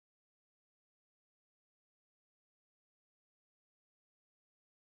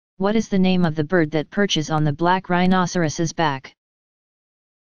What is the name of the bird that perches on the black rhinoceros's back?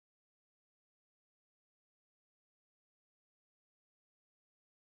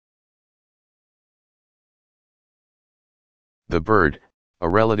 The bird, a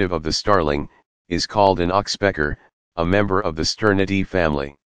relative of the starling, is called an oxpecker, a member of the Sternidae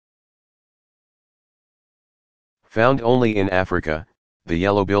family. Found only in Africa, the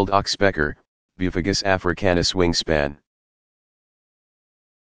yellow-billed oxpecker, Buphagus africanus wingspan,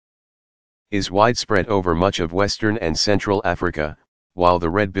 is widespread over much of western and central Africa, while the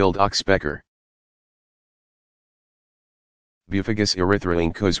red-billed oxpecker, Buphagus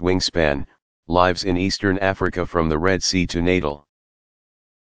erythraencus wingspan, lives in eastern Africa from the Red Sea to Natal.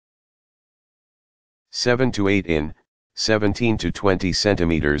 7 to 8 in, 17 to 20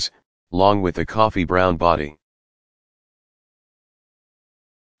 centimeters, long with a coffee brown body.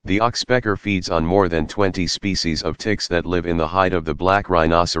 The oxpecker feeds on more than 20 species of ticks that live in the hide of the black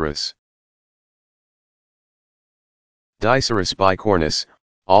rhinoceros. Diceros bicornis,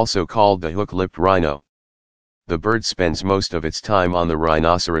 also called the hook-lipped rhino. The bird spends most of its time on the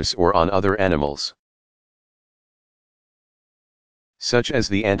rhinoceros or on other animals, such as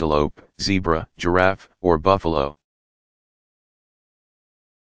the antelope, zebra, giraffe, or buffalo.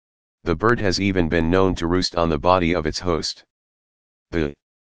 The bird has even been known to roost on the body of its host. The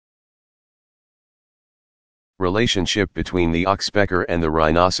relationship between the oxpecker and the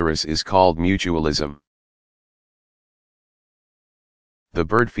rhinoceros is called mutualism. The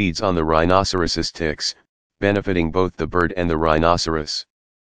bird feeds on the rhinoceros's ticks, benefiting both the bird and the rhinoceros.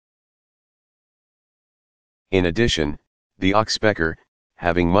 In addition, the oxpecker,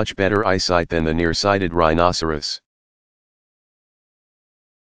 having much better eyesight than the nearsighted rhinoceros,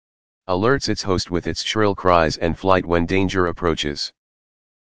 alerts its host with its shrill cries and flight when danger approaches.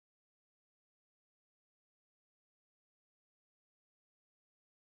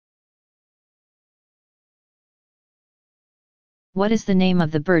 What is the name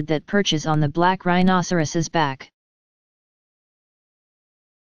of the bird that perches on the black rhinoceros's back?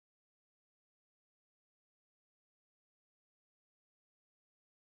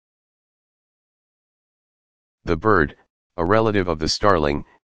 The bird, a relative of the starling,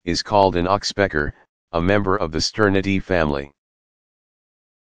 is called an oxpecker, a member of the Sternidae family.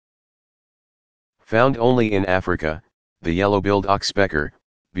 Found only in Africa, the yellow-billed oxpecker,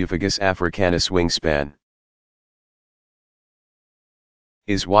 Buphagus africanus wingspan,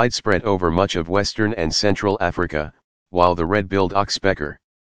 is widespread over much of western and central Africa, while the red-billed oxpecker,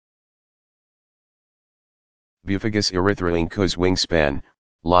 Buphagus erythraencus wingspan,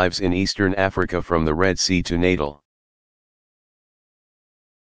 lives in eastern Africa from the Red Sea to Natal.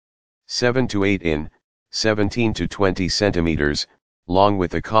 7 to 8 in, 17 to 20 centimeters, long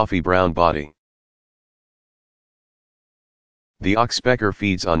with a coffee brown body. The oxpecker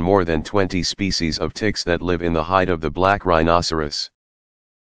feeds on more than 20 species of ticks that live in the hide of the black rhinoceros.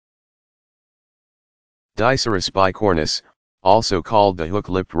 Diceros bicornis, also called the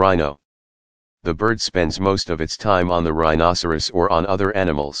hook-lipped rhino. The bird spends most of its time on the rhinoceros or on other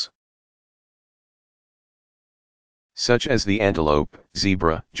animals, such as the antelope,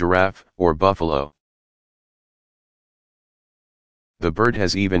 zebra, giraffe, or buffalo. The bird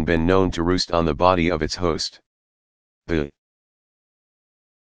has even been known to roost on the body of its host. The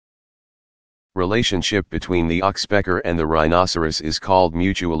relationship between the oxpecker and the rhinoceros is called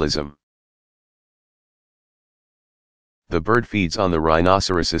mutualism. The bird feeds on the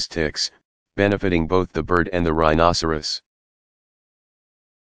rhinoceros's ticks, benefiting both the bird and the rhinoceros.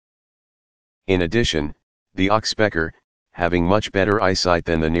 In addition, the oxpecker, having much better eyesight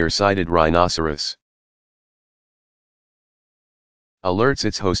than the nearsighted rhinoceros, alerts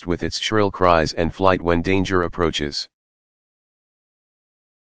its host with its shrill cries and flight when danger approaches.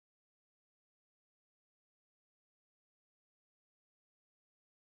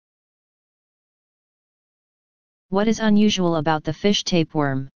 What is unusual about the fish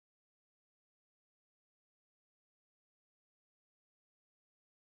tapeworm?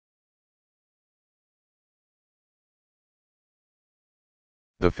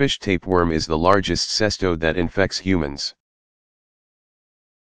 The fish tapeworm is the largest cestode that infects humans.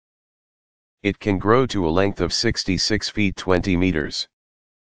 It can grow to a length of 66 feet 20 meters.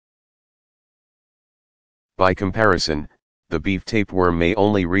 By comparison, the beef tapeworm may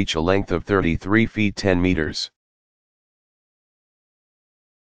only reach a length of 33 feet 10 meters.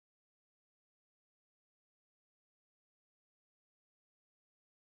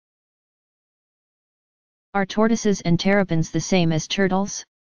 Are tortoises and terrapins the same as turtles?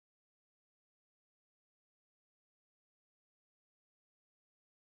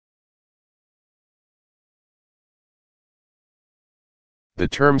 The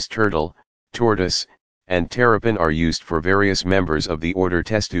terms turtle, tortoise, and terrapin are used for various members of the order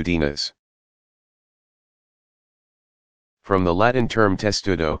Testudines. From the Latin term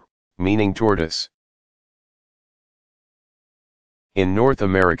testudo, meaning tortoise. In North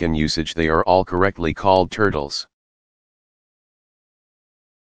American usage they are all correctly called turtles.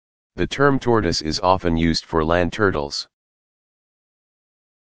 The term tortoise is often used for land turtles.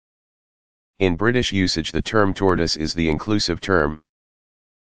 In British usage the term tortoise is the inclusive term,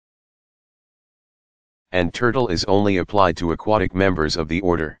 and turtle is only applied to aquatic members of the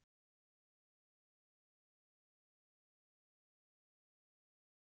order.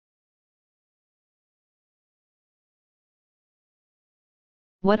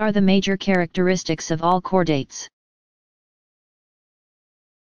 What are the major characteristics of all chordates?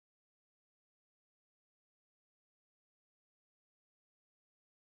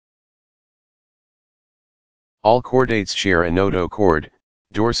 All chordates share a notochord,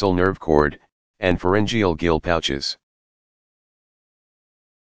 dorsal nerve cord, and pharyngeal gill pouches.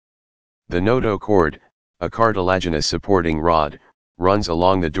 The notochord, a cartilaginous supporting rod, runs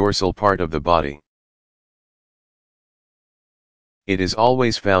along the dorsal part of the body. It is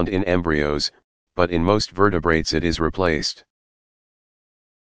always found in embryos, but in most vertebrates it is replaced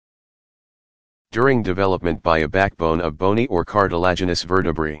during development by a backbone of bony or cartilaginous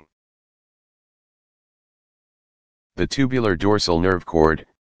vertebrae. The tubular dorsal nerve cord,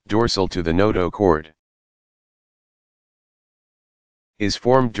 dorsal to the notochord, is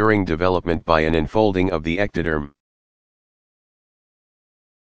formed during development by an enfolding of the ectoderm.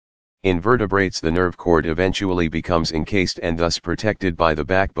 In vertebrates the nerve cord eventually becomes encased and thus protected by the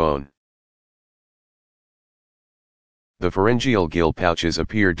backbone. The pharyngeal gill pouches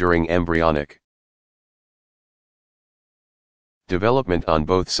appear during embryonic development on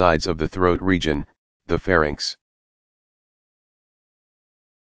both sides of the throat region, the pharynx.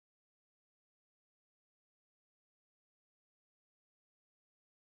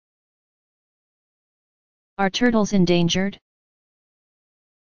 Are turtles endangered?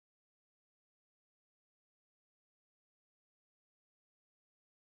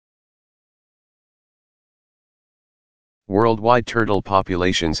 Worldwide turtle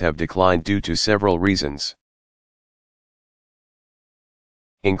populations have declined due to several reasons,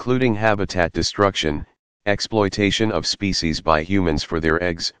 including habitat destruction, exploitation of species by humans for their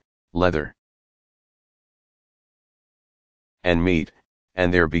eggs, leather, and meat,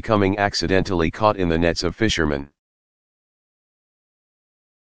 and their becoming accidentally caught in the nets of fishermen.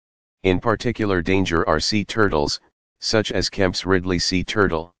 In particular danger are sea turtles, such as Kemp's Ridley sea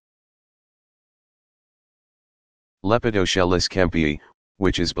turtle, Lepidoscelis kempii,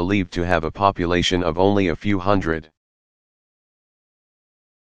 which is believed to have a population of only a few hundred.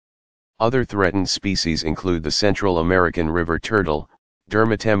 Other threatened species include the Central American river turtle,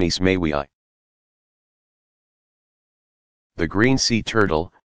 Dermatemes mawii, the green sea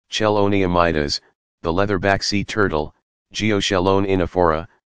turtle, Chelonia, the leatherback sea turtle, Geochelone inophora,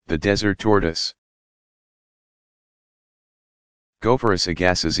 the desert tortoise, Gopherus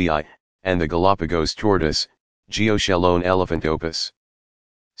agassizii, and the Galapagos tortoise, Geochelone elephantopus.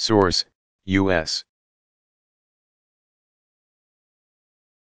 Source: U.S.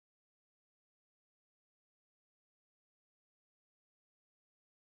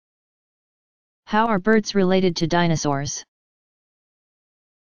 How are birds related to dinosaurs?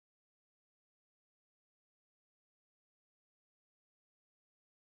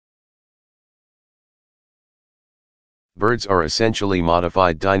 Birds are essentially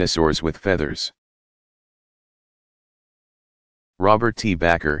modified dinosaurs with feathers. Robert T.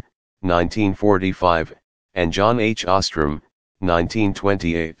 Backer, 1945, and John H. Ostrom,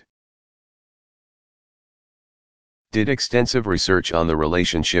 1928. Did extensive research on the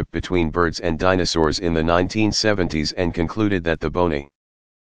relationship between birds and dinosaurs in the 1970s and concluded that the bony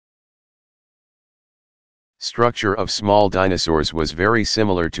structure of small dinosaurs was very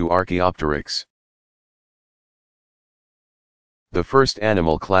similar to Archaeopteryx, the first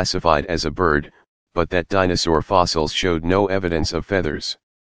animal classified as a bird, but that dinosaur fossils showed no evidence of feathers.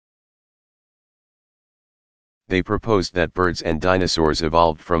 They proposed that birds and dinosaurs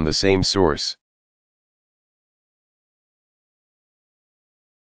evolved from the same source.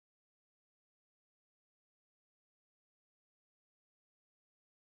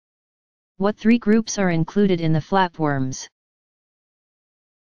 What three groups are included in the flatworms?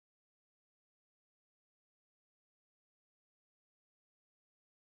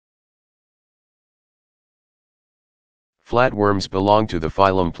 Flatworms belong to the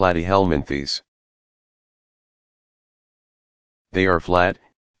phylum Platyhelminthes. They are flat,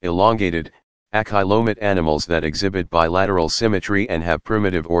 elongated, Achylomate animals that exhibit bilateral symmetry and have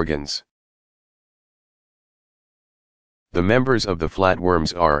primitive organs. The members of the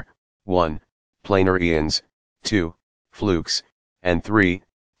flatworms are 1. Planar eons, 2. Flukes, and 3.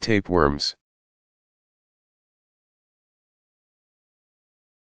 Tapeworms.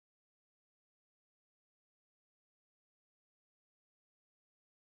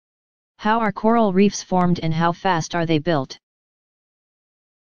 How are coral reefs formed and how fast are they built?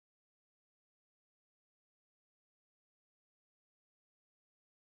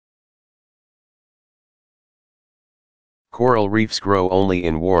 Coral reefs grow only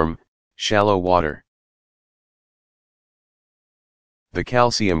in warm, shallow water. The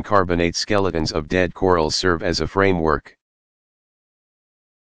calcium carbonate skeletons of dead corals serve as a framework,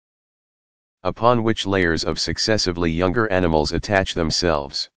 upon which layers of successively younger animals attach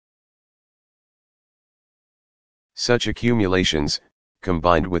themselves. Such accumulations,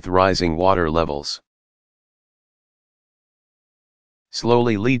 combined with rising water levels,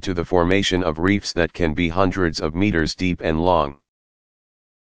 slowly lead to the formation of reefs that can be hundreds of meters deep and long.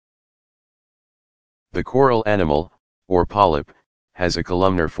 The coral animal, or polyp, has a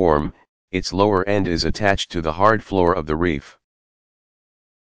columnar form. Its lower end is attached to the hard floor of the reef,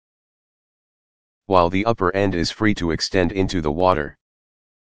 while the upper end is free to extend into the water.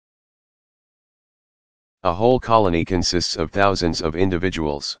 A whole colony consists of thousands of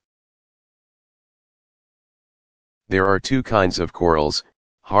individuals. There are two kinds of corals,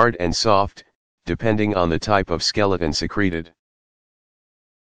 hard and soft, depending on the type of skeleton secreted.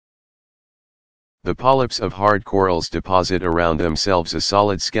 The polyps of hard corals deposit around themselves a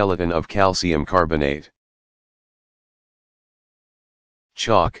solid skeleton of calcium carbonate.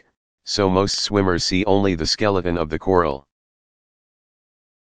 Chalk, so most swimmers see only the skeleton of the coral.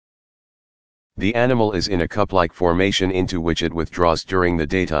 The animal is in a cup-like formation into which it withdraws during the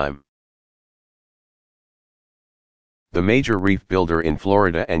daytime. The major reef builder in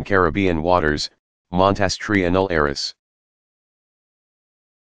Florida and Caribbean waters, Montas triannularis.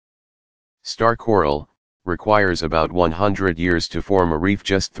 Star coral, requires about 100 years to form a reef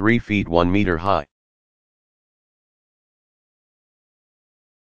just 3 feet 1 meter high.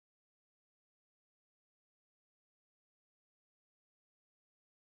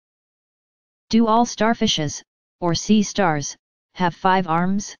 Do all starfishes, or sea stars, have 5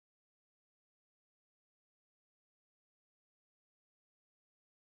 arms?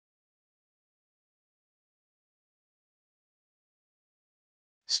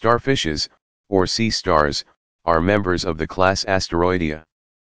 Starfishes, or sea stars, are members of the class Asteroidea.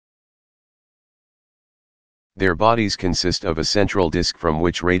 Their bodies consist of a central disk from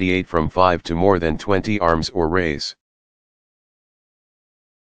which radiate from 5 to more than 20 arms or rays.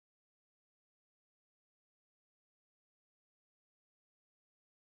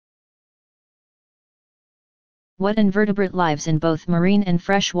 What invertebrate lives in both marine and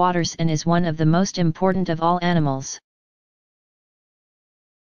fresh waters and is one of the most important of all animals?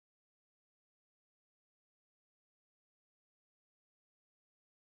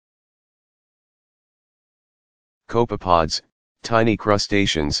 Copepods, tiny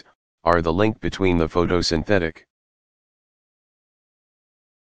crustaceans, are the link between the photosynthetic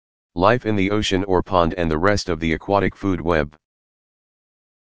life in the ocean or pond and the rest of the aquatic food web.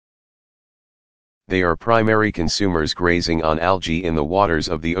 They are primary consumers grazing on algae in the waters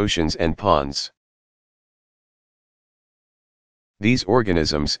of the oceans and ponds. These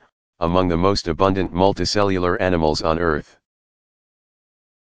organisms, among the most abundant multicellular animals on Earth,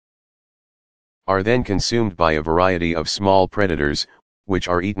 are then consumed by a variety of small predators, which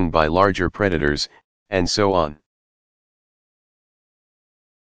are eaten by larger predators, and so on.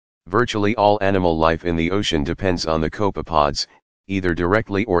 Virtually all animal life in the ocean depends on the copepods, either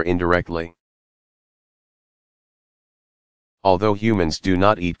directly or indirectly. Although humans do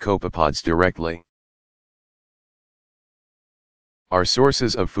not eat copepods directly, our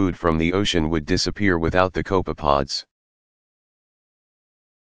sources of food from the ocean would disappear without the copepods.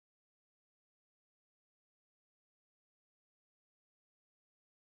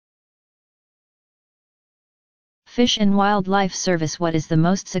 Fish and Wildlife Service. What is the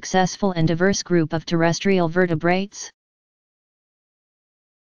most successful and diverse group of terrestrial vertebrates?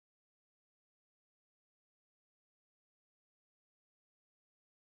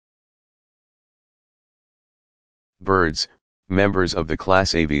 Birds, members of the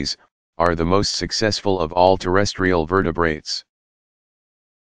class Aves, are the most successful of all terrestrial vertebrates.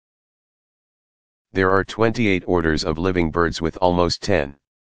 There are 28 orders of living birds with almost 10,000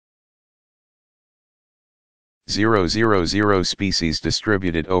 species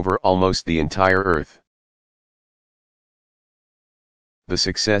distributed over almost the entire Earth. The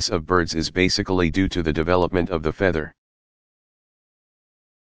success of birds is basically due to the development of the feather.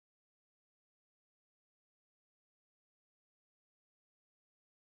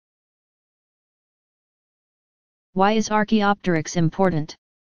 Why is Archaeopteryx important?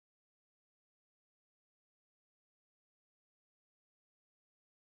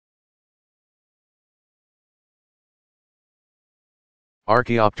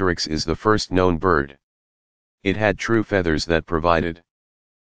 Archaeopteryx is the first known bird. It had true feathers that provided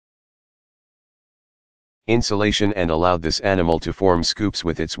insulation and allowed this animal to form scoops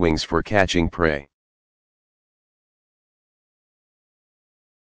with its wings for catching prey.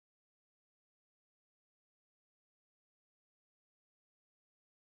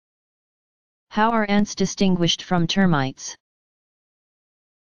 How are ants distinguished from termites?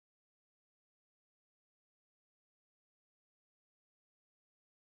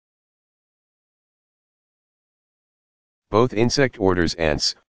 Both insect orders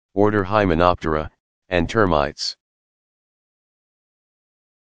ants, order Hymenoptera, and termites,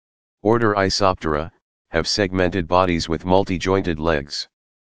 order Isoptera, have segmented bodies with multi-jointed legs.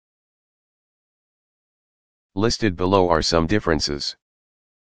 Listed below are some differences.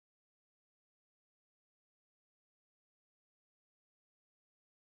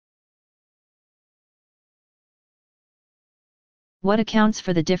 What accounts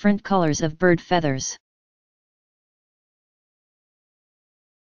for the different colors of bird feathers?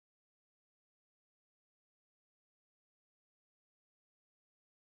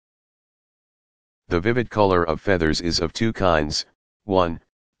 The vivid color of feathers is of two kinds, 1.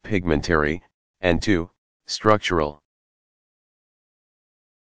 Pigmentary, and 2. Structural.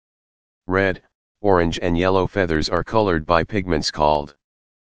 Red, orange and yellow feathers are colored by pigments called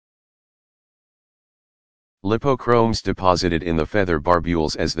lipochromes deposited in the feather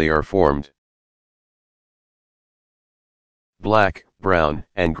barbules as they are formed. Black, brown,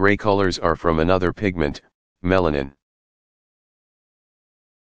 and gray colors are from another pigment, melanin.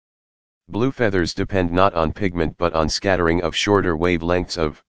 Blue feathers depend not on pigment but on scattering of shorter wavelengths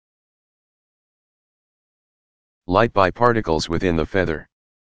of light by particles within the feather.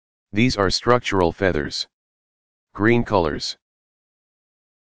 These are structural feathers. Green colors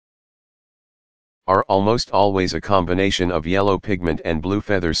are almost always a combination of yellow pigment and blue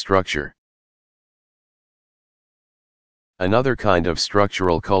feather structure. Another kind of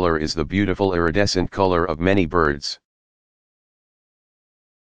structural color is the beautiful iridescent color of many birds,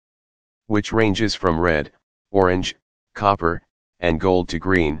 which ranges from red, orange, copper, and gold to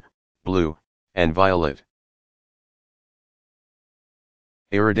green, blue, and violet.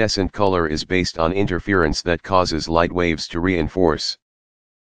 Iridescent color is based on interference that causes light waves to reinforce,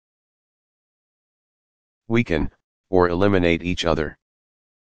 weaken, or eliminate each other.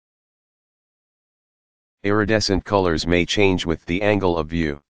 Iridescent colors may change with the angle of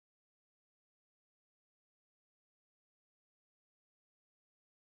view.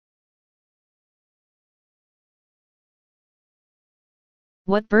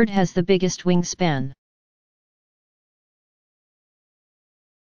 What bird has the biggest wingspan?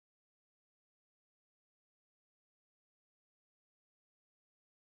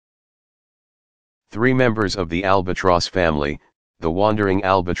 Three members of the albatross family, the wandering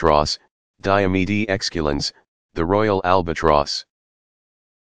albatross, Diomede exculans, the royal albatross,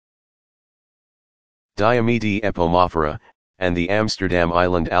 Diomede epomophora, and the Amsterdam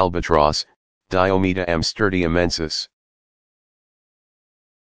Island albatross, Diomeda amsterdamiensis,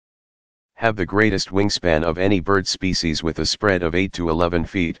 have the greatest wingspan of any bird species with a spread of 8 to 11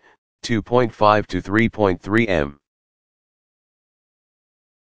 feet, 2.5 to 3.3 m.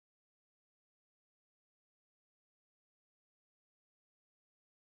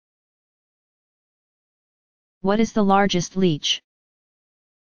 What is the largest leech?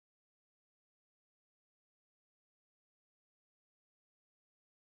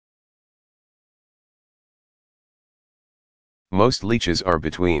 Most leeches are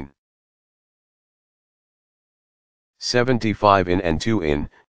between 75 in and 2 in,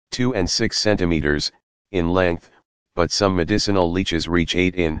 2 and 6 centimeters, in length, but some medicinal leeches reach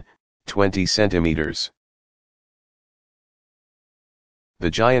 8 in, 20 centimeters. The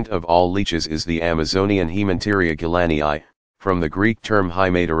giant of all leeches is the Amazonian Haemonteria gillanii, from the Greek term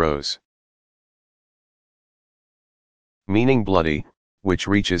haimateros, meaning bloody, which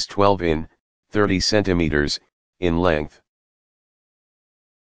reaches 12 in, 30 centimeters, in length.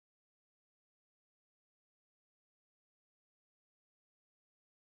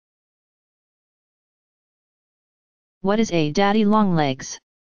 What is a daddy longlegs?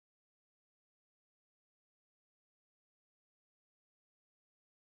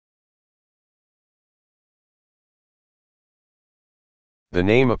 The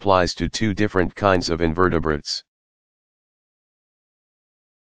name applies to two different kinds of invertebrates.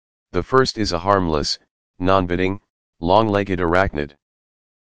 The first is a harmless, non-biting, long-legged arachnid.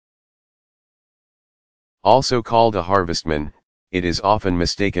 Also called a harvestman, it is often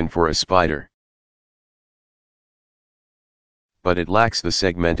mistaken for a spider. But it lacks the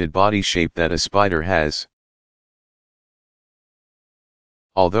segmented body shape that a spider has.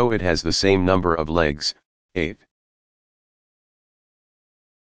 Although it has the same number of legs, 8.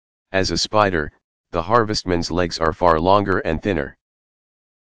 As a spider, the harvestman's legs are far longer and thinner.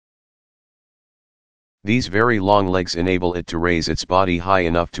 These very long legs enable it to raise its body high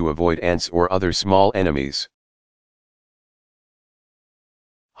enough to avoid ants or other small enemies.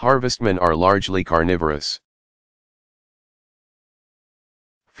 Harvestmen are largely carnivorous,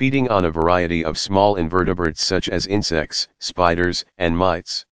 feeding on a variety of small invertebrates such as insects, spiders, and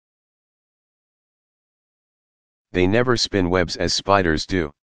mites. They never spin webs as spiders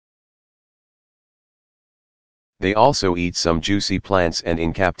do. They also eat some juicy plants and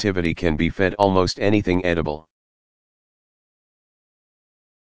in captivity can be fed almost anything edible,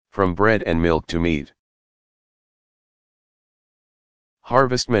 from bread and milk to meat.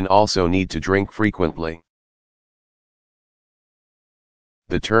 Harvestmen also need to drink frequently.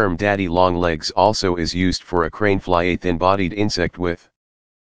 The term daddy long legs also is used for a cranefly, a thin-bodied insect with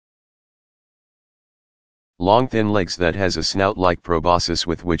long thin legs that has a snout-like proboscis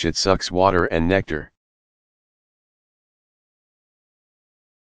with which it sucks water and nectar.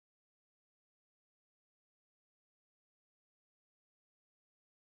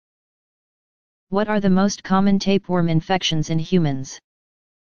 What are the most common tapeworm infections in humans?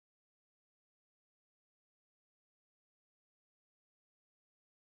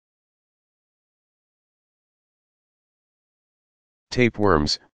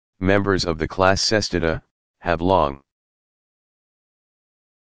 Tapeworms, members of the class Cestida, have long,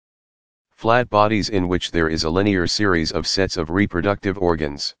 flat bodies in which there is a linear series of sets of reproductive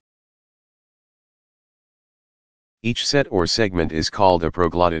organs. Each set or segment is called a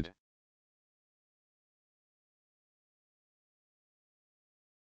proglottid.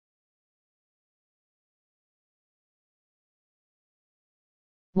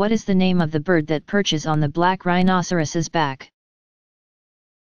 What is the name of the bird that perches on the black rhinoceros's back?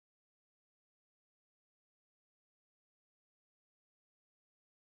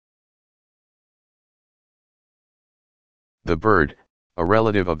 The bird, a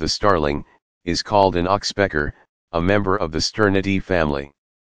relative of the starling, is called an oxpecker, a member of the Sternidae family.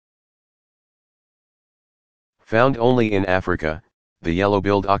 Found only in Africa, the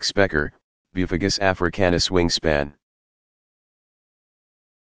yellow-billed oxpecker, Buphagus africanus wingspan,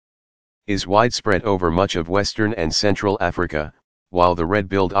 is widespread over much of western and central Africa, while the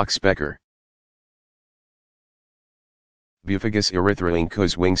red-billed oxpecker, Buphagus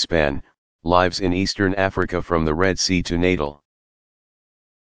erythraencus wingspan, lives in eastern Africa from the Red Sea to Natal.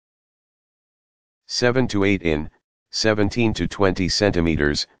 7 to 8 in, 17 to 20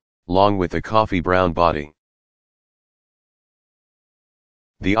 centimeters, long with a coffee-brown body.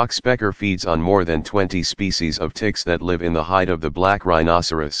 The oxpecker feeds on more than 20 species of ticks that live in the hide of the black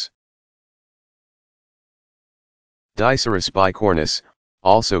rhinoceros. Diceras bicornis,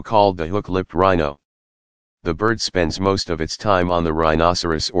 also called the hook-lipped rhino. The bird spends most of its time on the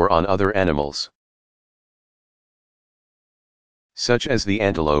rhinoceros or on other animals, such as the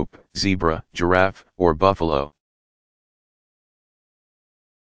antelope, zebra, giraffe, or buffalo.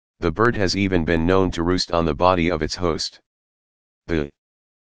 The bird has even been known to roost on the body of its host. The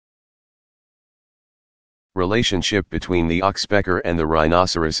relationship between the oxpecker and the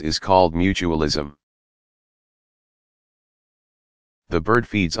rhinoceros is called mutualism. The bird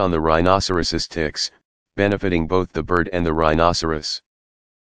feeds on the rhinoceros's ticks, benefiting both the bird and the rhinoceros.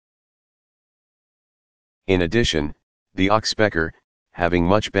 In addition, the oxpecker, having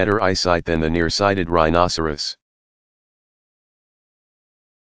much better eyesight than the nearsighted rhinoceros,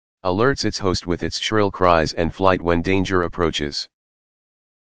 alerts its host with its shrill cries and flight when danger approaches.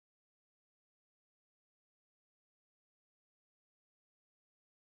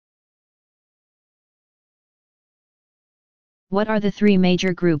 What are the three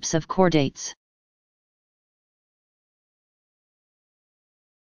major groups of chordates?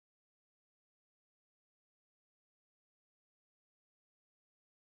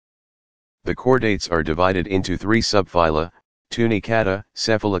 The chordates are divided into three subphyla: Tunicata,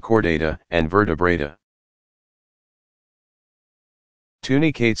 Cephalochordata, and Vertebrata.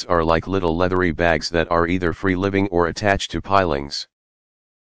 Tunicates are like little leathery bags that are either free-living or attached to pilings,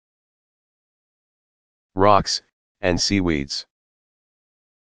 rocks, and seaweeds.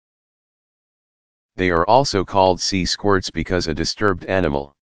 They are also called sea squirts because a disturbed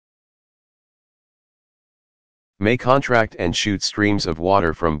animal may contract and shoot streams of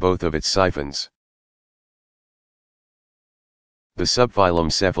water from both of its siphons. The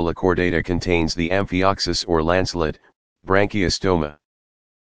subphylum Cephalochordata contains the Amphioxus or lancelet, branchiostoma,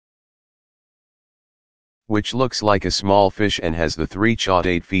 which looks like a small fish and has the three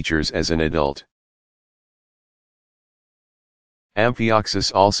caudate features as an adult.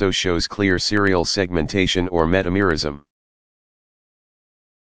 Amphioxus also shows clear serial segmentation or metamerism.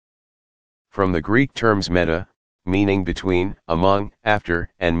 From the Greek terms meta, meaning between, among, after,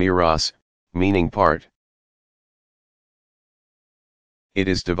 and meros, meaning part. It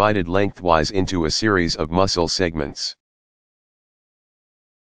is divided lengthwise into a series of muscle segments.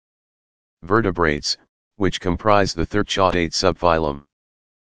 Vertebrates, which comprise the third caudate subphylum,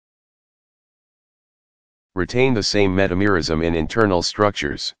 retain the same metamerism in internal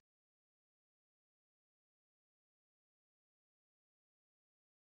structures.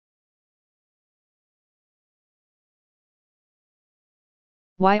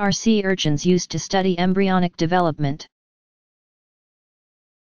 Why are sea urchins used to study embryonic development?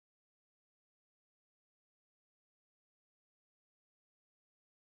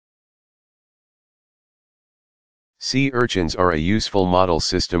 Sea urchins are a useful model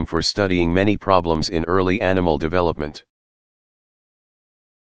system for studying many problems in early animal development.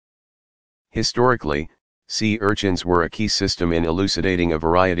 Historically, sea urchins were a key system in elucidating a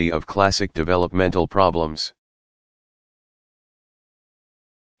variety of classic developmental problems,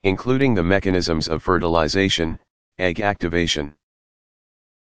 including the mechanisms of fertilization, egg activation,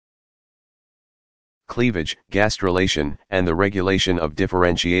 cleavage, gastrulation, and the regulation of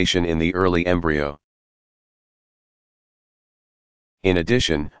differentiation in the early embryo. In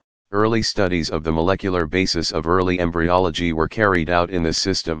addition, early studies of the molecular basis of early embryology were carried out in this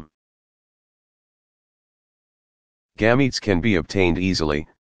system. Gametes can be obtained easily,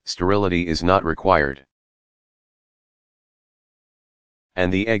 sterility is not required,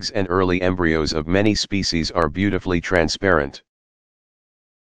 and the eggs and early embryos of many species are beautifully transparent.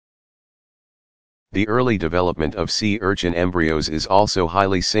 The early development of sea urchin embryos is also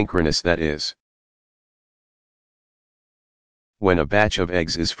highly synchronous, that is, when a batch of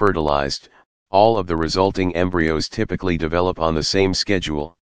eggs is fertilized, all of the resulting embryos typically develop on the same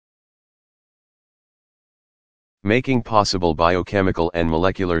schedule, making possible biochemical and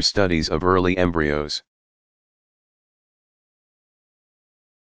molecular studies of early embryos.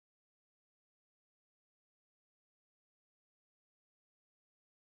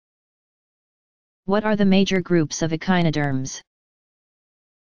 What are the major groups of echinoderms?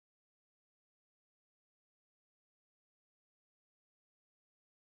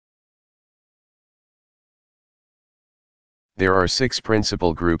 There are 6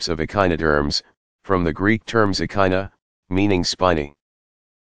 principal groups of echinoderms, from the Greek terms echina, meaning spiny,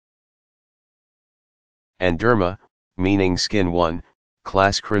 and derma, meaning skin. 1,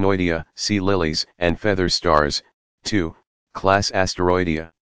 class Crinoidea, sea lilies and feather stars. 2, class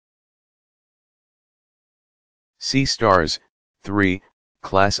Asteroidea, sea stars. 3,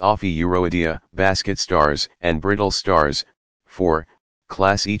 class Ophiuroidea, basket stars and brittle stars. 4,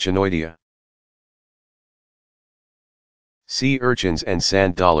 class Echinoidea, sea urchins and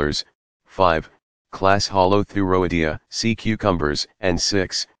sand dollars. 5, class Holothuroidea, sea cucumbers, and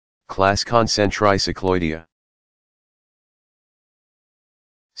 6, class Concentricycloidea.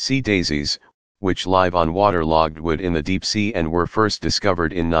 Sea daisies, which live on waterlogged wood in the deep sea and were first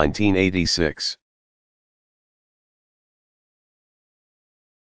discovered in 1986.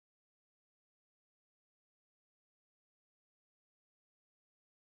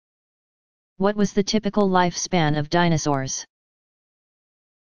 What was the typical lifespan of dinosaurs?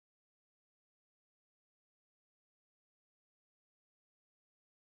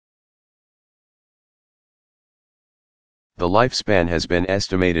 The lifespan has been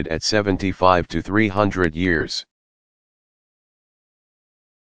estimated at 75 to 300 years.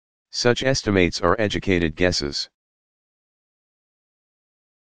 Such estimates are educated guesses.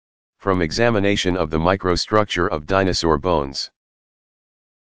 From examination of the microstructure of dinosaur bones,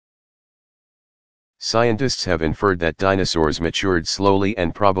 scientists have inferred that dinosaurs matured slowly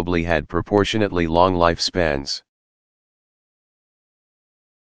and probably had proportionately long lifespans.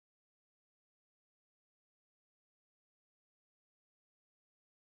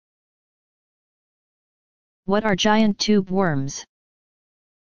 What are giant tube worms?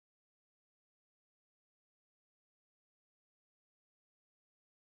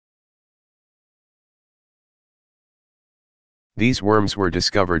 These worms were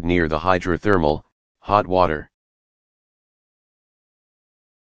discovered near the hydrothermal, hot water,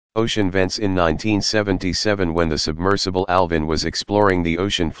 Ocean vents in 1977 when the submersible Alvin was exploring the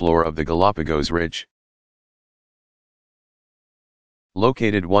ocean floor of the Galapagos Ridge.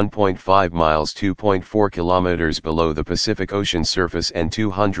 Located 1.5 miles 2.4 kilometers below the Pacific Ocean surface and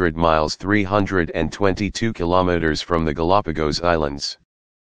 200 miles 322 kilometers from the Galapagos Islands.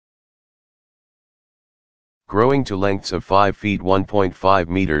 Growing to lengths of 5 feet 1.5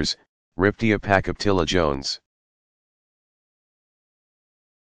 meters, Riptia pachyptila Jones.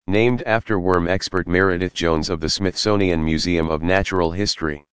 Named after worm expert Meredith Jones of the Smithsonian Museum of Natural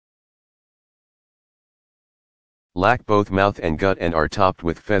History. Lack both mouth and gut and are topped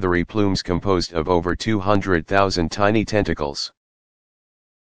with feathery plumes composed of over 200,000 tiny tentacles.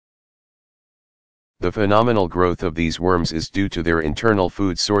 The phenomenal growth of these worms is due to their internal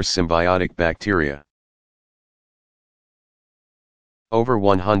food source symbiotic bacteria. Over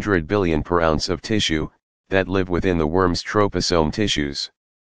 100 billion per ounce of tissue, that live within the worm's troposome tissues.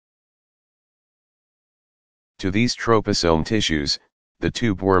 To these troposome tissues, the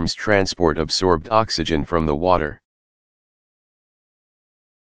tube worms transport absorbed oxygen from the water.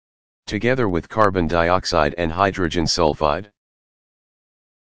 Together with carbon dioxide and hydrogen sulfide.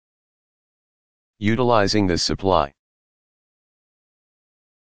 Utilizing this supply,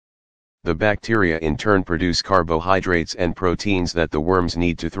 the bacteria in turn produce carbohydrates and proteins that the worms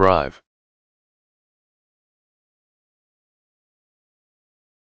need to thrive.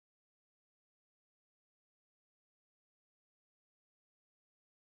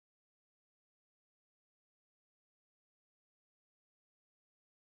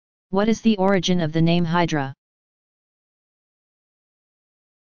 What is the origin of the name Hydra?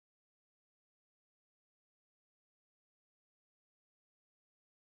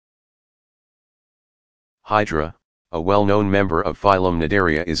 Hydra, a well-known member of phylum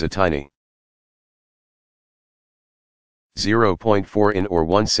Cnidaria, is a tiny 0.4 in or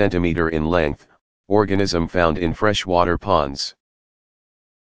 1 centimeter in length organism found in freshwater ponds.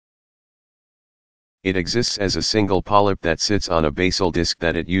 It exists as a single polyp that sits on a basal disc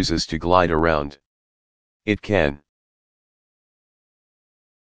that it uses to glide around. It can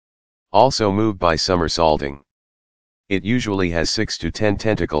also move by somersaulting. It usually has 6 to 10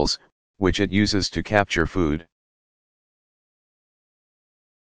 tentacles, which it uses to capture food.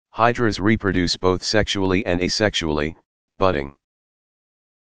 Hydras reproduce both sexually and asexually, budding.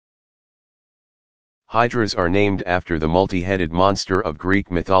 Hydras are named after the multi-headed monster of Greek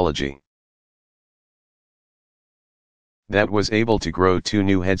mythology that was able to grow 2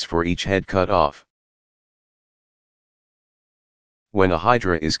 new heads for each head cut off. When a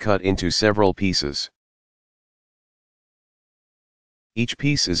hydra is cut into several pieces, each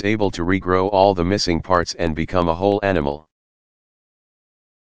piece is able to regrow all the missing parts and become a whole animal.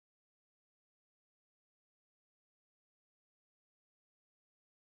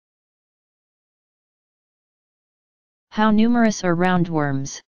 How numerous are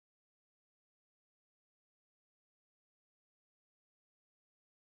roundworms?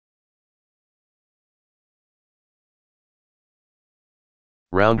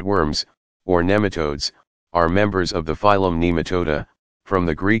 Roundworms, or nematodes, are members of the phylum Nematoda, from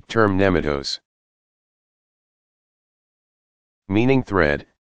the Greek term nematos, meaning thread,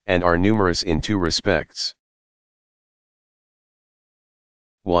 and are numerous in 2 respects.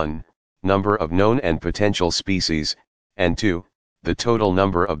 1. Number of known and potential species, and 2. The total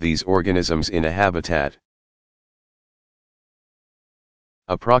number of these organisms in a habitat.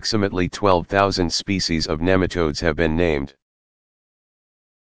 Approximately 12,000 species of nematodes have been named.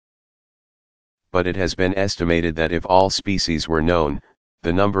 But it has been estimated that if all species were known,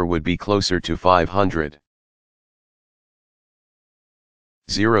 the number would be closer to 500.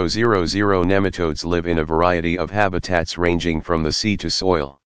 000 nematodes live in a variety of habitats ranging from the sea to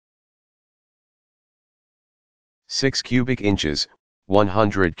soil. 6 cubic inches,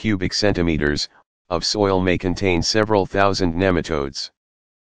 100 cubic centimeters, of soil may contain several thousand nematodes.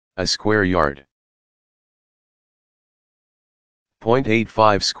 A square yard,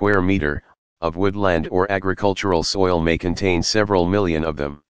 0.85 square meter, of woodland or agricultural soil may contain several million of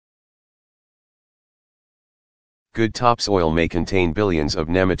them. Good topsoil may contain billions of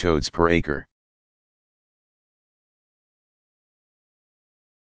nematodes per acre.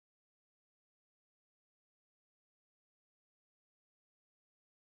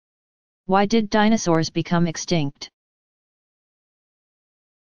 Why did dinosaurs become extinct?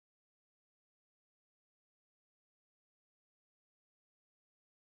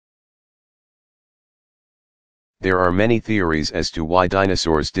 There are many theories as to why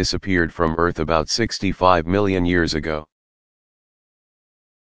dinosaurs disappeared from Earth about 65 million years ago.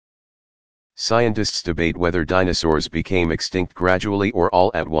 Scientists debate whether dinosaurs became extinct gradually or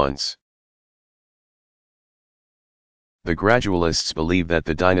all at once. The gradualists believe that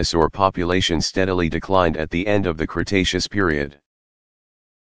the dinosaur population steadily declined at the end of the Cretaceous period.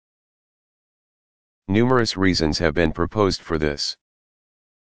 Numerous reasons have been proposed for this.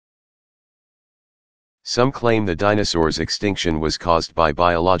 Some claim the dinosaurs' extinction was caused by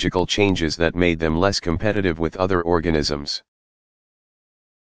biological changes that made them less competitive with other organisms,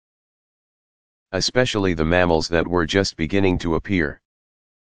 especially the mammals that were just beginning to appear.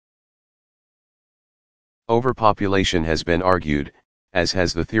 Overpopulation has been argued, as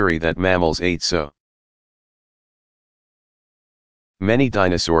has the theory that mammals ate so many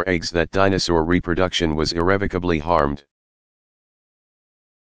dinosaur eggs that dinosaur reproduction was irrevocably harmed.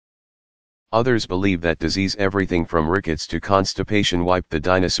 Others believe that disease, everything from rickets to constipation, wiped the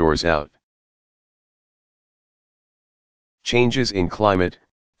dinosaurs out. Changes in climate,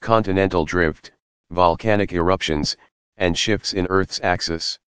 continental drift, volcanic eruptions, and shifts in Earth's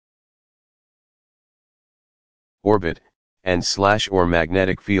axis, orbit, and or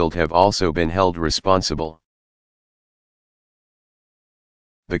magnetic field have also been held responsible.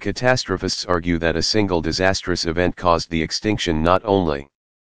 The catastrophists argue that a single disastrous event caused the extinction not only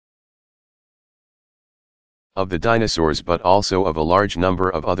of the dinosaurs but also of a large number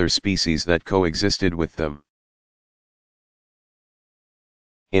of other species that coexisted with them.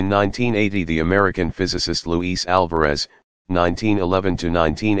 In 1980, the American physicist Luis Alvarez, 1911 to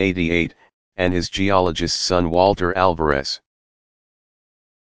 1988, and his geologist son Walter Alvarez,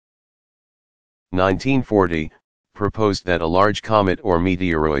 1940, proposed that a large comet or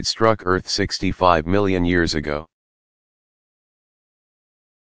meteoroid struck Earth 65 million years ago.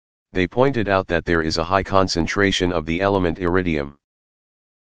 They pointed out that there is a high concentration of the element iridium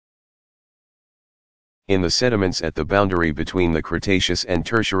in the sediments at the boundary between the Cretaceous and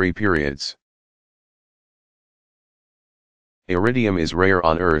Tertiary periods. Iridium is rare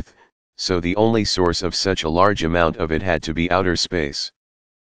on Earth, so the only source of such a large amount of it had to be outer space.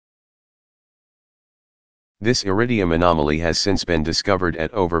 This iridium anomaly has since been discovered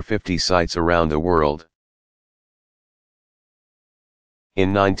at over 50 sites around the world.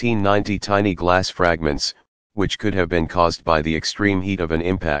 In 1990, tiny glass fragments, which could have been caused by the extreme heat of an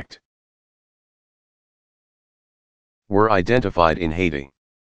impact, were identified in Haiti.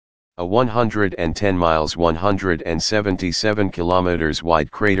 A 110 miles 177 kilometers wide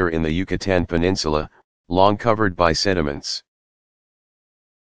crater in the Yucatan Peninsula, long covered by sediments,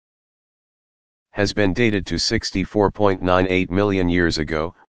 has been dated to 64.98 million years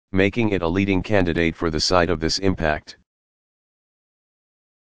ago, making it a leading candidate for the site of this impact.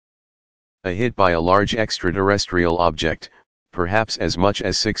 A hit by a large extraterrestrial object, perhaps as much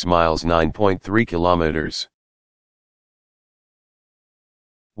as 6 miles 9.3 kilometers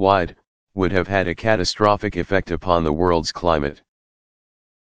wide, would have had a catastrophic effect upon the world's climate.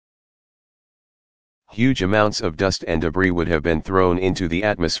 Huge amounts of dust and debris would have been thrown into the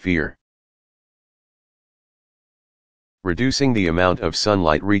atmosphere, reducing the amount of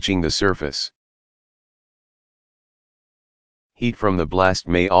sunlight reaching the surface. Heat from the blast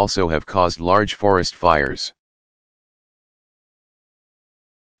may also have caused large forest fires,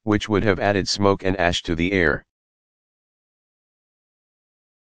 which would have added smoke and ash to the air.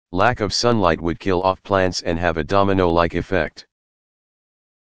 Lack of sunlight would kill off plants and have a domino-like effect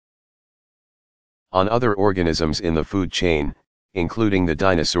on other organisms in the food chain, including the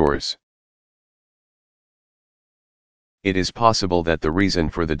dinosaurs. It is possible that the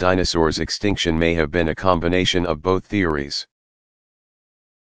reason for the dinosaurs' extinction may have been a combination of both theories.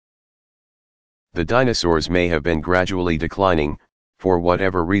 The dinosaurs may have been gradually declining, for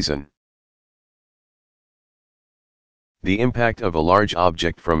whatever reason. The impact of a large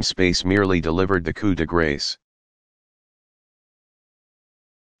object from space merely delivered the coup de grace.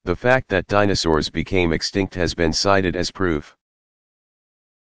 The fact that dinosaurs became extinct has been cited as proof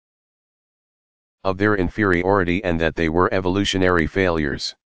of their inferiority and that they were evolutionary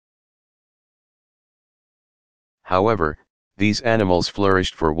failures. However, these animals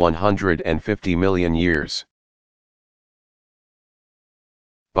flourished for 150 million years.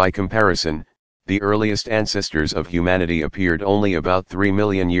 By comparison, the earliest ancestors of humanity appeared only about 3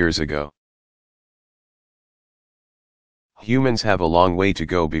 million years ago. Humans have a long way to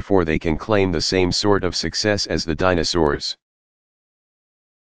go before they can claim the same sort of success as the dinosaurs.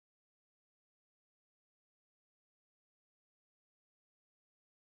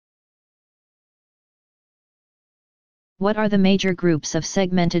 What are the major groups of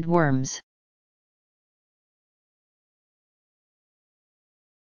segmented worms?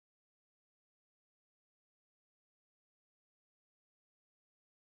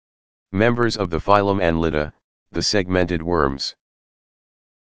 Members of the phylum Annelida, the segmented worms,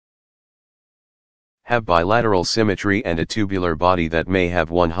 have bilateral symmetry and a tubular body that may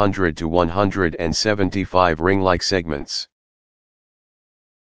have 100 to 175 ring-like segments.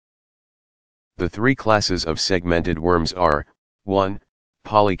 The three classes of segmented worms are, 1.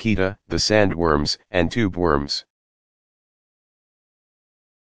 Polychaeta, the sandworms and tube worms.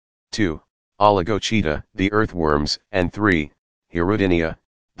 2. Oligochaeta, the earthworms, and 3. Hirudinea,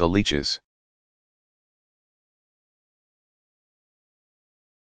 the leeches.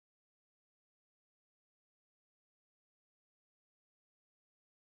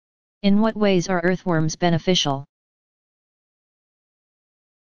 In what ways are earthworms beneficial?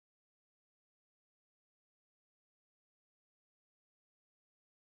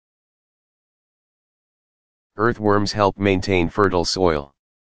 Earthworms help maintain fertile soil.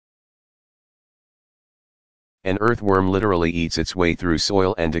 An earthworm literally eats its way through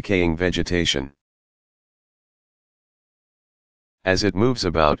soil and decaying vegetation. As it moves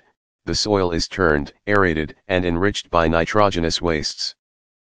about, the soil is turned, aerated, and enriched by nitrogenous wastes.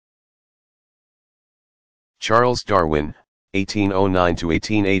 Charles Darwin, 1809 to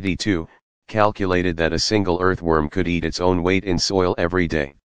 1882, calculated that a single earthworm could eat its own weight in soil every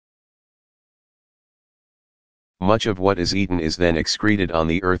day. Much of what is eaten is then excreted on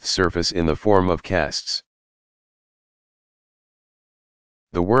the Earth's surface in the form of casts.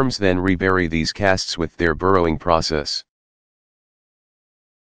 The worms then rebury these casts with their burrowing process.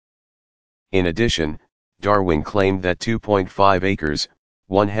 In addition, Darwin claimed that 2.5 acres,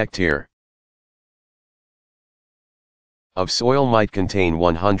 1 hectare, of soil might contain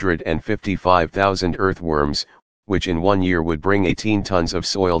 155,000 earthworms, which in 1 year would bring 18 tons of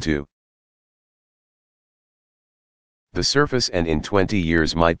soil to the surface, and in 20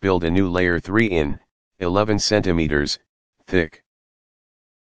 years might build a new layer 3 in 11 centimeters thick.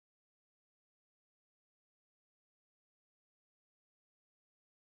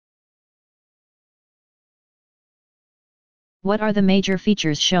 What are the major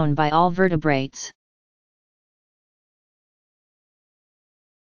features shown by all vertebrates?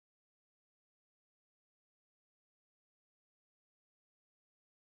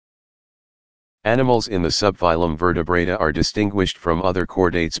 Animals in the subphylum Vertebrata are distinguished from other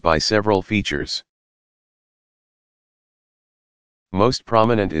chordates by several features. Most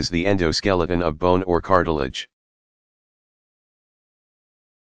prominent is the endoskeleton of bone or cartilage.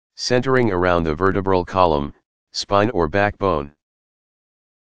 Centering around the vertebral column, spine or backbone.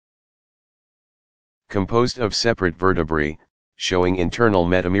 Composed of separate vertebrae, showing internal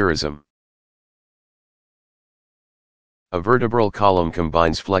metamerism. A vertebral column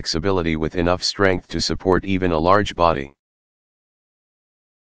combines flexibility with enough strength to support even a large body.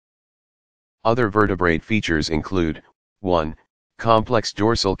 Other vertebrate features include, 1. Complex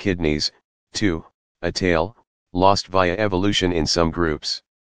dorsal kidneys, 2. A tail, lost via evolution in some groups.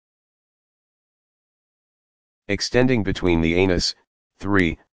 Extending between the anus,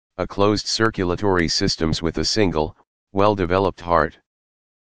 3. A closed circulatory systems with a single, well-developed heart.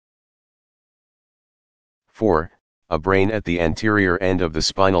 4. A brain at the anterior end of the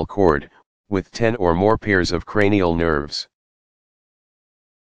spinal cord, with 10 or more pairs of cranial nerves.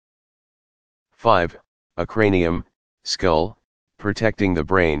 5. A cranium, skull, protecting the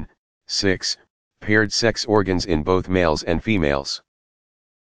brain. 6. Paired sex organs in both males and females.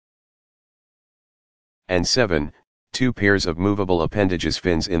 And 7. 2 pairs of movable appendages,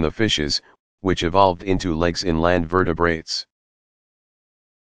 fins in the fishes, which evolved into legs in land vertebrates.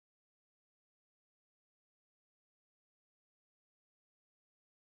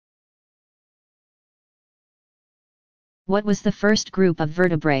 What was the first group of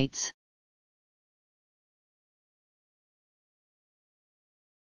vertebrates?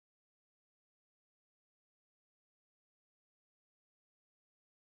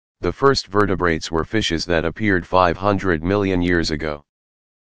 The first vertebrates were fishes that appeared 500 million years ago.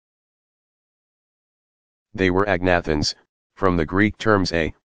 They were agnathans, from the Greek terms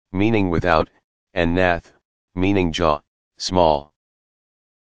a, meaning without, and gnath, meaning jaw, small.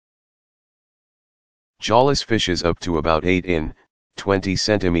 Jawless fishes up to about 8 in 20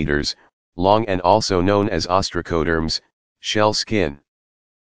 centimeters, long and also known as ostracoderms, shell skin.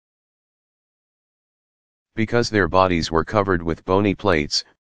 Because their bodies were covered with bony plates,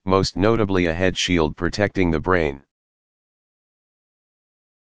 most notably a head shield protecting the brain.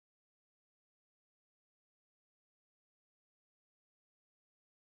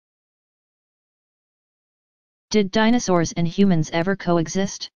 Did dinosaurs and humans ever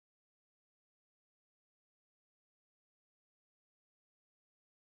coexist?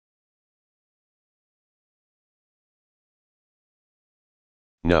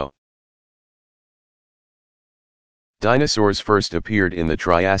 No. Dinosaurs first appeared in the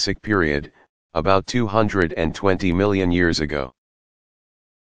Triassic period, about 220 million years ago,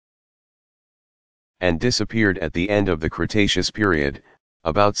 and disappeared at the end of the Cretaceous period,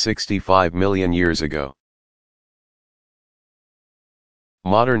 about 65 million years ago.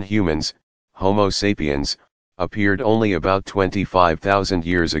 Modern humans, Homo sapiens, appeared only about 25,000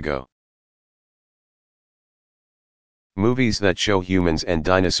 years ago. Movies that show humans and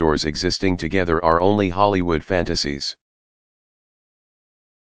dinosaurs existing together are only Hollywood fantasies.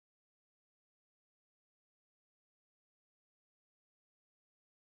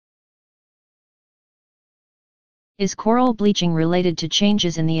 Is coral bleaching related to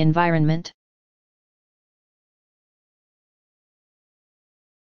changes in the environment?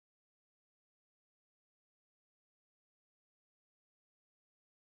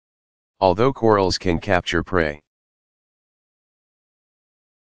 Although corals can capture prey,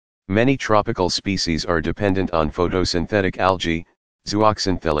 many tropical species are dependent on photosynthetic algae,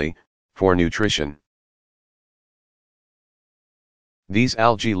 zooxanthellae, for nutrition. These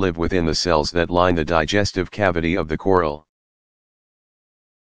algae live within the cells that line the digestive cavity of the coral.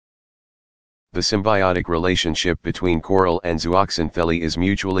 The symbiotic relationship between coral and zooxanthellae is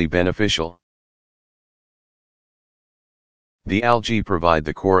mutually beneficial. The algae provide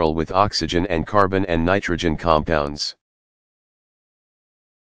the coral with oxygen and carbon and nitrogen compounds.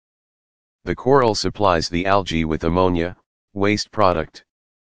 The coral supplies the algae with ammonia, waste product,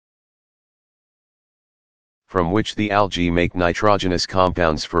 from which the algae make nitrogenous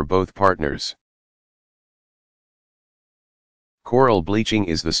compounds for both partners. Coral bleaching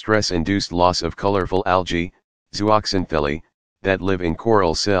is the stress-induced loss of colorful algae, zooxanthellae, that live in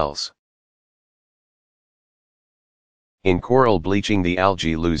coral cells. In coral bleaching, the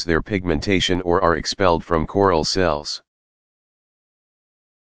algae lose their pigmentation or are expelled from coral cells.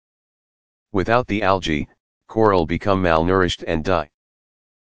 Without the algae, coral become malnourished and die.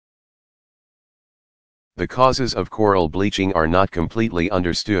 The causes of coral bleaching are not completely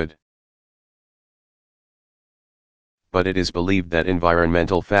understood, but it is believed that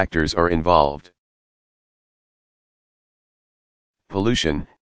environmental factors are involved. Pollution,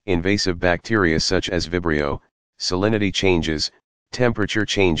 invasive bacteria such as Vibrio, salinity changes, temperature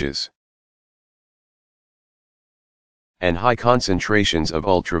changes, and high concentrations of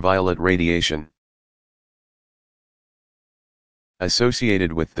ultraviolet radiation,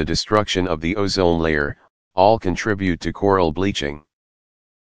 associated with the destruction of the ozone layer, all contribute to coral bleaching.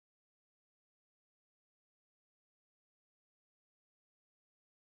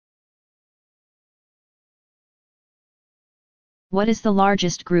 What is the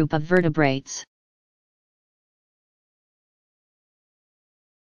largest group of vertebrates?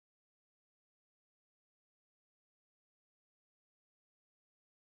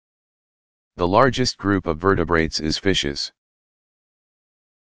 The largest group of vertebrates is fishes.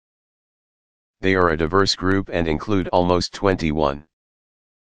 They are a diverse group and include almost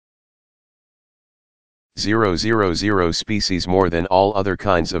 21,000 species, more than all other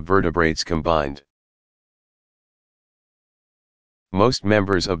kinds of vertebrates combined. Most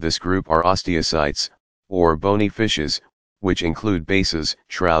members of this group are osteocytes, or bony fishes, which include bases,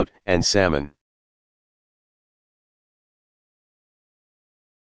 trout, and salmon.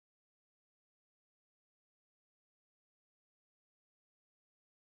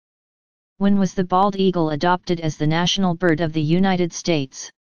 When was the bald eagle adopted as the national bird of the United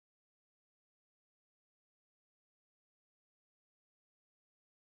States?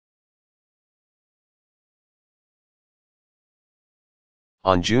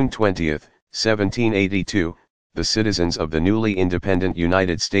 On June 20, 1782, the citizens of the newly independent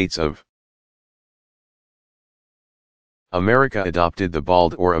United States of America adopted the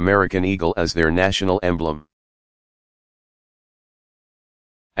bald or American eagle as their national emblem.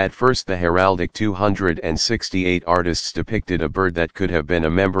 At first, the heraldic 268 artists depicted a bird that could have been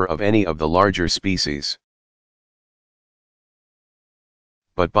a member of any of the larger species.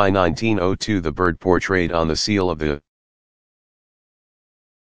 But by 1902 the bird portrayed on the seal of the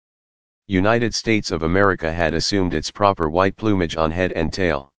United States of America had assumed its proper white plumage on head and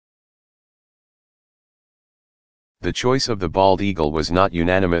tail. The choice of the bald eagle was not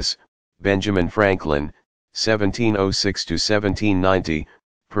unanimous. Benjamin Franklin, 1706 to 1790,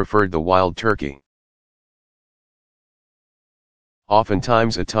 preferred the wild turkey.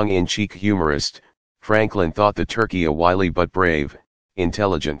 Oftentimes a tongue-in-cheek humorist, Franklin thought the turkey a wily but brave,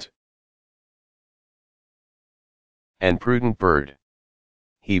 intelligent, and prudent bird.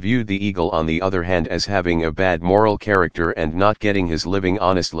 He viewed the eagle, on the other hand, as having a bad moral character and not getting his living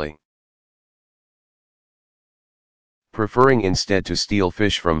honestly, preferring instead to steal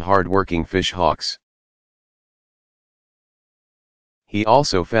fish from hard-working fish hawks. He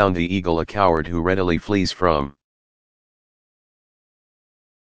also found the eagle a coward who readily flees from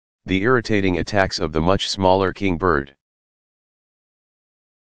the irritating attacks of the much smaller kingbird.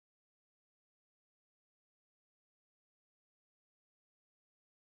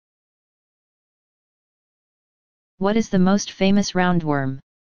 What is the most famous roundworm?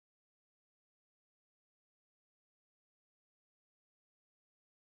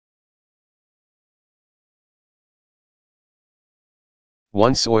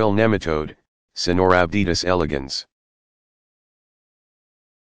 One soil nematode, Caenorhabditis elegans,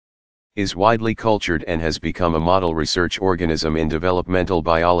 is widely cultured and has become a model research organism in developmental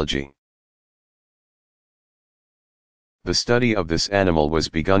biology. The study of this animal was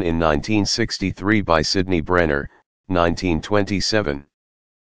begun in 1963 by Sidney Brenner, 1927,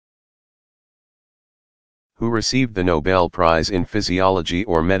 who received the Nobel Prize in Physiology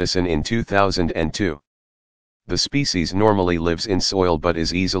or Medicine in 2002. The species normally lives in soil but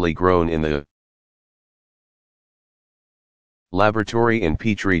is easily grown in the laboratory in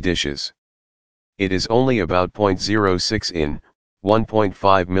petri dishes. It is only about 0.06 in,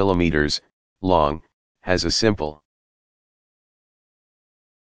 1.5 millimeters, long, has a simple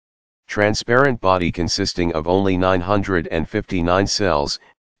transparent body consisting of only 959 cells,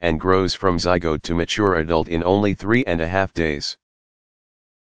 and grows from zygote to mature adult in only 3.5 days.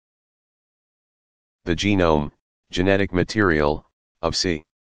 The genome, genetic material, of C.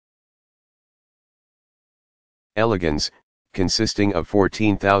 elegans, consisting of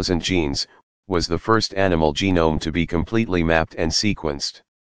 14,000 genes, was the first animal genome to be completely mapped and sequenced.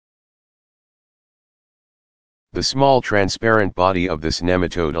 The small transparent body of this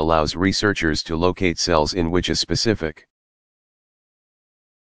nematode allows researchers to locate cells in which a specific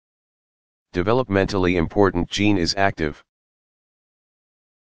developmentally important gene is active.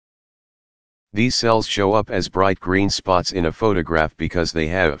 These cells show up as bright green spots in a photograph because they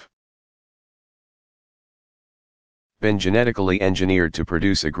have been genetically engineered to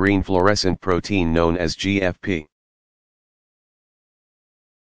produce a green fluorescent protein known as GFP.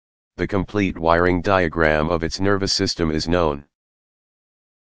 The complete wiring diagram of its nervous system is known,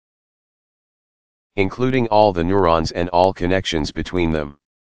 including all the neurons and all connections between them.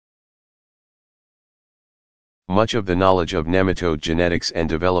 Much of the knowledge of nematode genetics and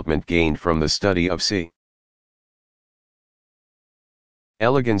development gained from the study of C.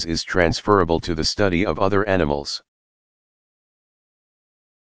 elegans is transferable to the study of other animals.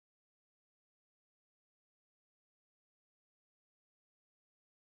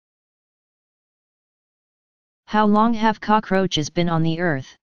 How long have cockroaches been on the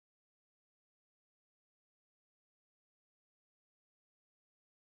earth?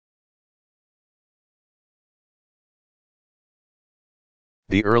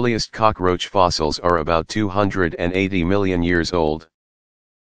 The earliest cockroach fossils are about 280 million years old.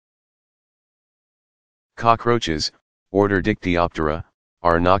 Cockroaches, order Dictyoptera,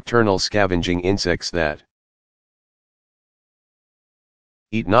 are nocturnal scavenging insects that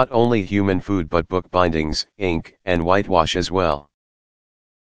eat not only human food but book bindings, ink, and whitewash as well.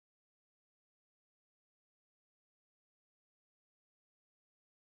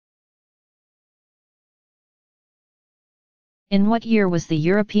 In what year was the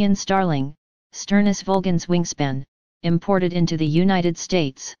European starling, Sturnus vulgans wingspan, imported into the United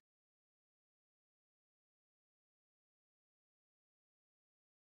States?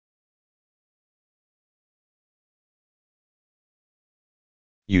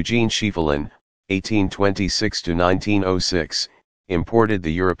 Eugene Schieffelin, 1826 to 1906, imported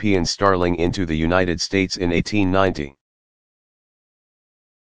the European starling into the United States in 1890.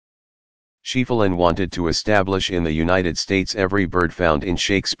 Schieffelin wanted to establish in the United States every bird found in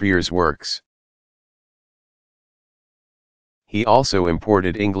Shakespeare's works. He also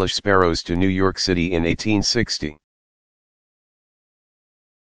imported English sparrows to New York City in 1860.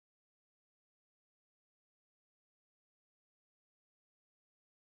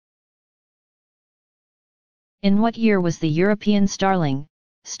 In what year was the European starling,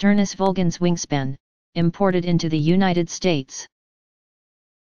 Sturnus vulgans wingspan, imported into the United States?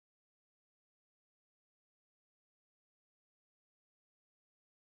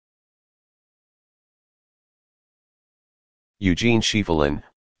 Eugene Schieffelin,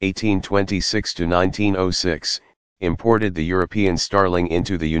 1826 to 1906, imported the European starling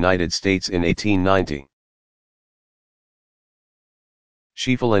into the United States in 1890.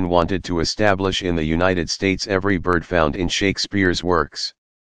 Schieffelin wanted to establish in the United States every bird found in Shakespeare's works.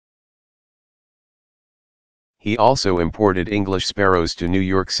 He also imported English sparrows to New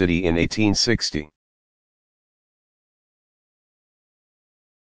York City in 1860.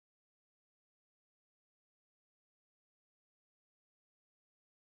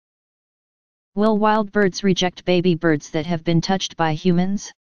 Will wild birds reject baby birds that have been touched by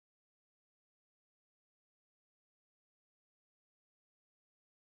humans?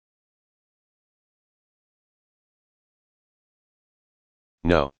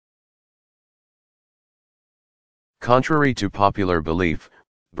 No. Contrary to popular belief,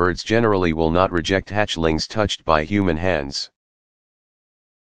 birds generally will not reject hatchlings touched by human hands.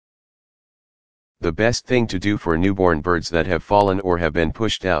 The best thing to do for newborn birds that have fallen or have been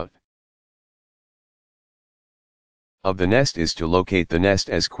pushed out of the nest is to locate the nest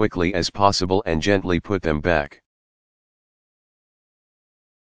as quickly as possible and gently put them back.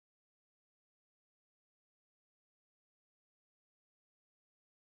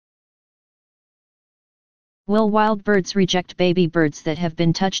 Will wild birds reject baby birds that have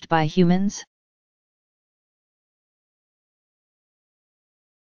been touched by humans?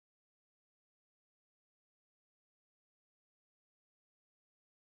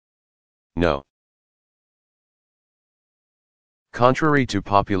 No. Contrary to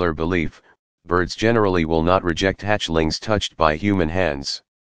popular belief, birds generally will not reject hatchlings touched by human hands.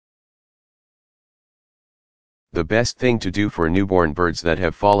 The best thing to do for newborn birds that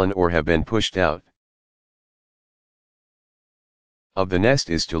have fallen or have been pushed out of the nest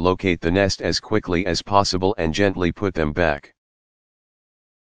is to locate the nest as quickly as possible and gently put them back.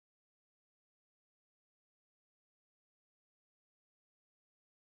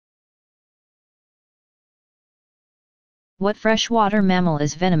 What freshwater mammal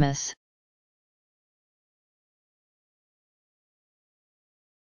is venomous?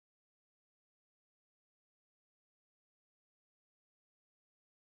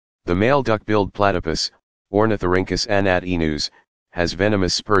 The male duck-billed platypus, Ornithorhynchus anatinus, has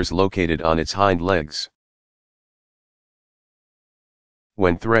venomous spurs located on its hind legs.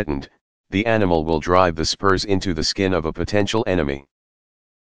 When threatened, the animal will drive the spurs into the skin of a potential enemy,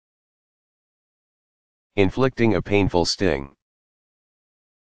 inflicting a painful sting.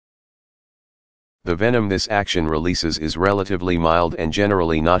 The venom this action releases is relatively mild and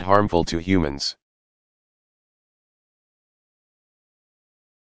generally not harmful to humans.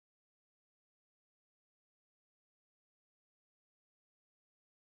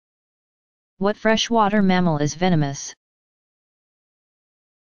 What freshwater mammal is venomous?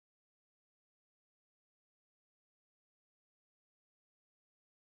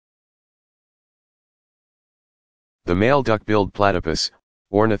 The male duck-billed platypus,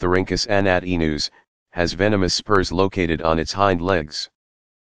 Ornithorhynchus anatinus, has venomous spurs located on its hind legs.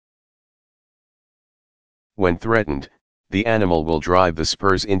 When threatened, the animal will drive the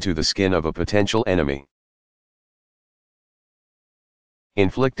spurs into the skin of a potential enemy,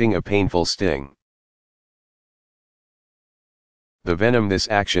 inflicting a painful sting. The venom this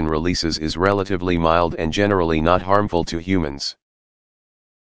action releases is relatively mild and generally not harmful to humans.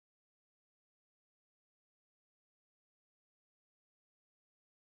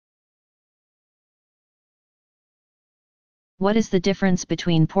 What is the difference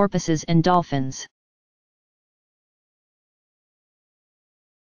between porpoises and dolphins?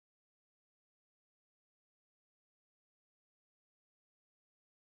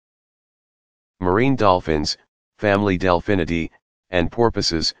 Marine dolphins, family Delphinidae, and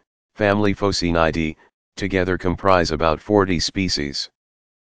porpoises, family Phocinidae, together comprise about 40 species.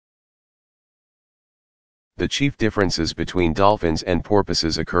 The chief differences between dolphins and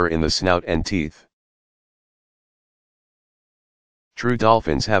porpoises occur in the snout and teeth. True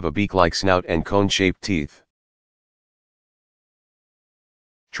dolphins have a beak-like snout and cone-shaped teeth.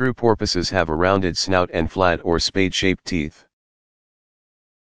 True porpoises have a rounded snout and flat or spade-shaped teeth.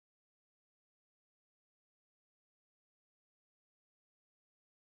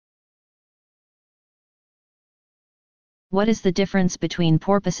 What is the difference between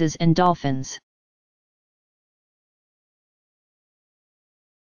porpoises and dolphins?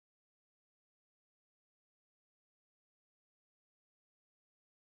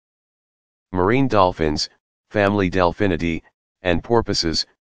 Marine dolphins, family Delphinidae, and porpoises,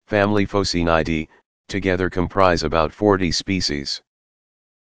 family Phocinidae, together comprise about 40 species.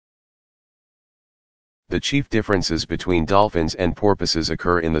 The chief differences between dolphins and porpoises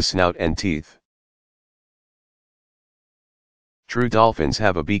occur in the snout and teeth. True dolphins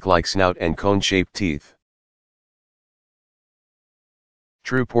have a beak-like snout and cone-shaped teeth.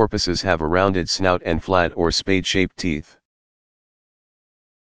 True porpoises have a rounded snout and flat or spade-shaped teeth.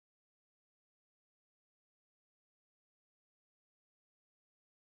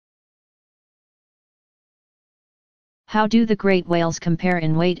 How do the great whales compare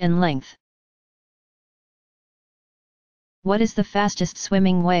in weight and length? What is the fastest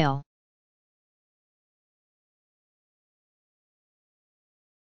swimming whale?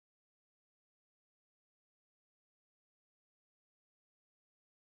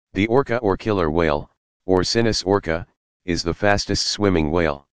 The orca or killer whale, or Sinis orca, is the fastest swimming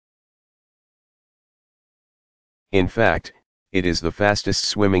whale. In fact, it is the fastest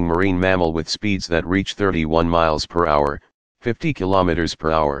swimming marine mammal with speeds that reach 31 miles per hour, 50 kilometers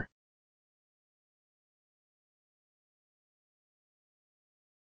per hour.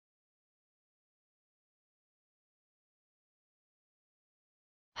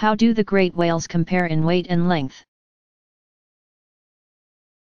 How do the great whales compare in weight and length?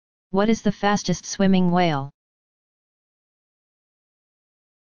 What is the fastest swimming whale?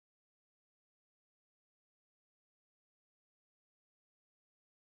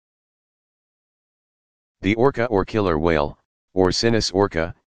 The orca or killer whale, or Sinis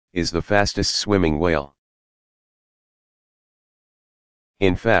orca, is the fastest swimming whale.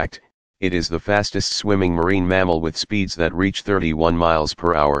 In fact, it is the fastest swimming marine mammal with speeds that reach 31 miles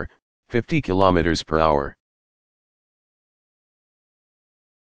per hour, 50 kilometers per hour.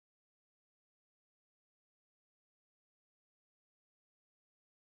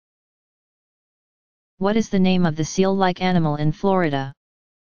 What is the name of the seal-like animal in Florida?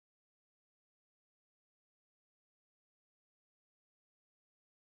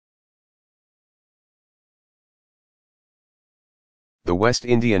 The West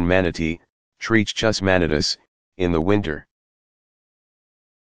Indian manatee, Trichus manatus, in the winter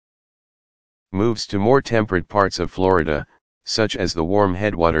moves to more temperate parts of Florida, such as the warm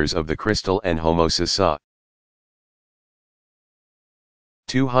headwaters of the Crystal and Homosassa.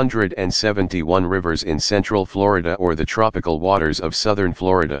 271 rivers in central Florida or the tropical waters of southern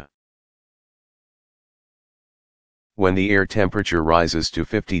Florida. When the air temperature rises to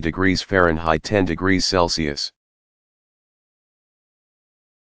 50 degrees Fahrenheit 10 degrees Celsius,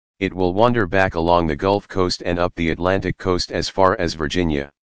 it will wander back along the Gulf Coast and up the Atlantic coast as far as Virginia.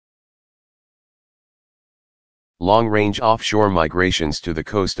 Long-range offshore migrations to the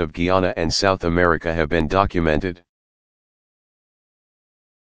coast of Guyana and South America have been documented.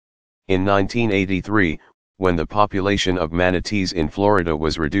 In 1983, when the population of manatees in Florida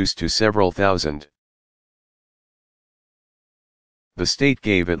was reduced to several thousand, the state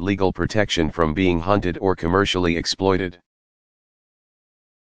gave it legal protection from being hunted or commercially exploited.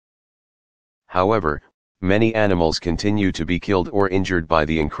 However, many animals continue to be killed or injured by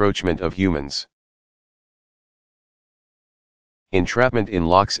the encroachment of humans. Entrapment in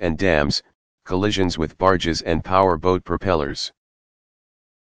locks and dams, collisions with barges and power boat propellers,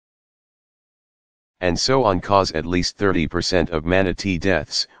 and so on cause at least 30% of manatee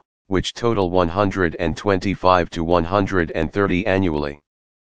deaths, which total 125 to 130 annually.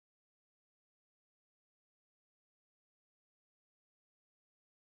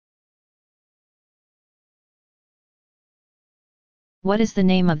 What is the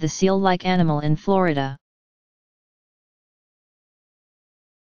name of the seal-like animal in Florida?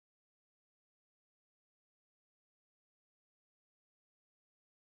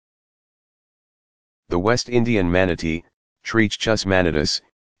 The West Indian manatee, Trichus manatus,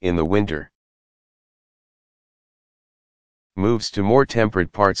 in the winter moves to more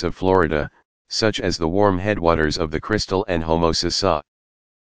temperate parts of Florida, such as the warm headwaters of the Crystal and Homosassa.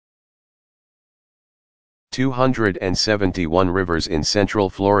 271 rivers in central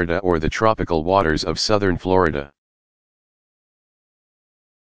Florida or the tropical waters of southern Florida.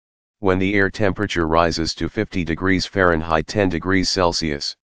 When the air temperature rises to 50 degrees Fahrenheit 10 degrees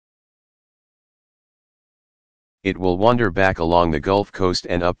Celsius, it will wander back along the Gulf Coast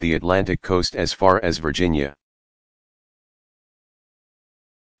and up the Atlantic coast as far as Virginia.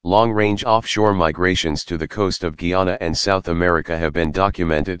 Long-range offshore migrations to the coast of Guyana and South America have been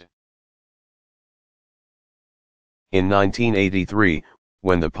documented. In 1983,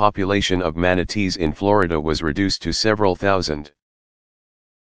 when the population of manatees in Florida was reduced to several thousand,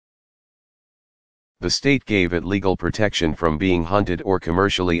 the state gave it legal protection from being hunted or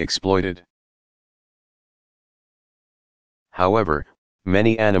commercially exploited. However,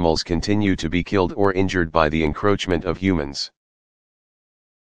 many animals continue to be killed or injured by the encroachment of humans.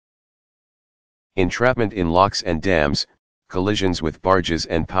 Entrapment in locks and dams, collisions with barges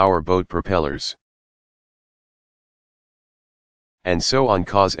and power boat propellers, and so on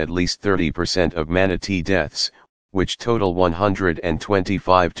cause at least 30% of manatee deaths, which total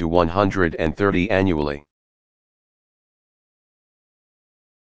 125 to 130 annually.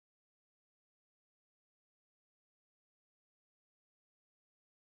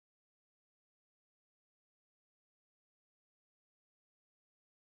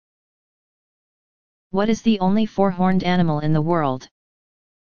 What is the only four-horned animal in the world?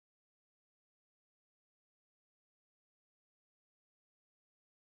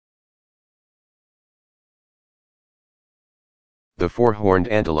 The four-horned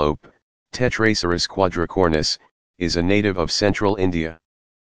antelope, Tetracerus quadricornis, is a native of central India.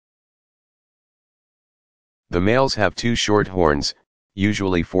 The males have two short horns,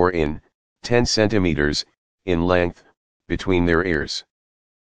 usually 4 in, 10 centimeters, in length, between their ears.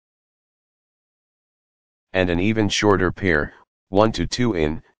 And an even shorter pair, 1 to 2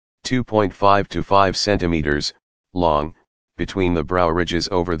 in, 2.5 to 5 centimeters, long, between the brow ridges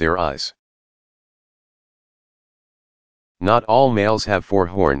over their eyes. Not all males have 4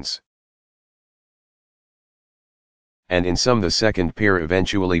 horns. And in some the second pair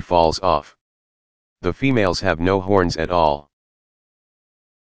eventually falls off. The females have no horns at all.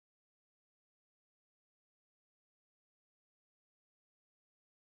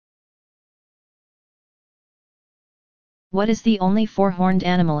 What is the only four-horned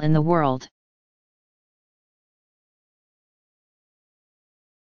animal in the world?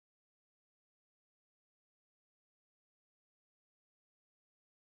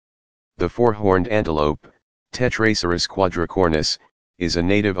 The four-horned antelope, Tetracerus quadricornis, is a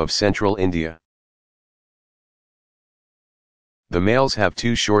native of central India. The males have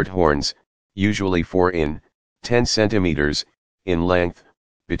two short horns, usually 4 in, 10 centimeters, in length,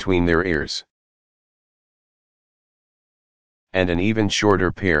 between their ears. And an even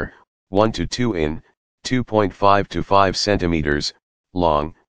shorter pair, 1 to 2 in, 2.5 to 5 centimeters,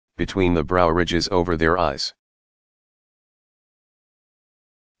 long, between the brow ridges over their eyes.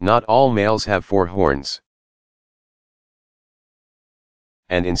 Not all males have 4 horns.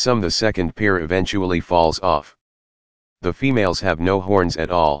 And in some the second pair eventually falls off. The females have no horns at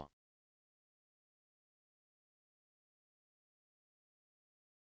all.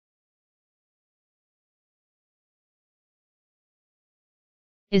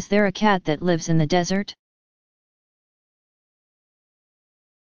 Is there a cat that lives in the desert?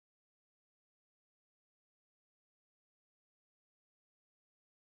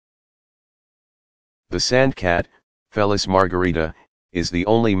 The sand cat, Felis margarita, is the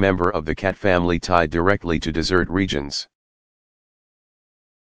only member of the cat family tied directly to desert regions.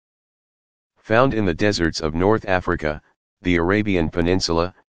 Found in the deserts of North Africa, the Arabian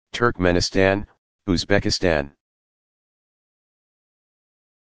Peninsula, Turkmenistan, Uzbekistan,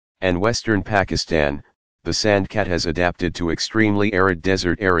 and western Pakistan, the sand cat has adapted to extremely arid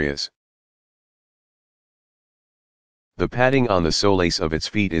desert areas. The padding on the soles of its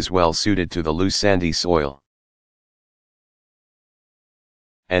feet is well suited to the loose sandy soil.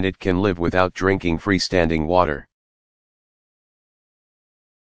 And it can live without drinking freestanding water.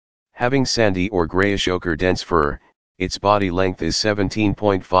 Having sandy or grayish ochre dense fur, its body length is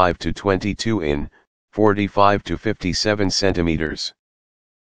 17.5 to 22 in, 45 to 57 centimeters.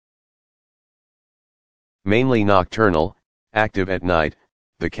 Mainly nocturnal, active at night,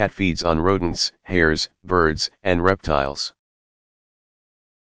 the cat feeds on rodents, hares, birds, and reptiles.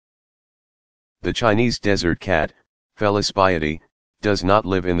 The Chinese desert cat, Felis biologie, does not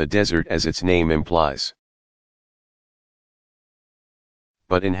live in the desert as its name implies,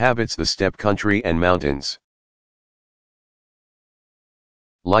 but inhabits the steppe country and mountains.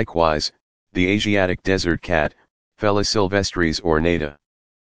 Likewise, the Asiatic desert cat, Felis sylvestris ornata,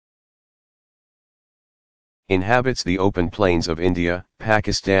 inhabits the open plains of India,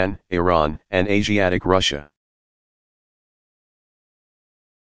 Pakistan, Iran, and Asiatic Russia.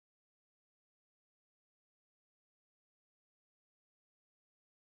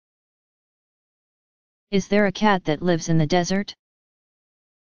 Is there a cat that lives in the desert?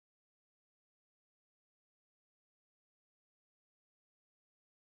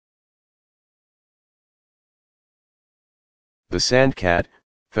 The sand cat,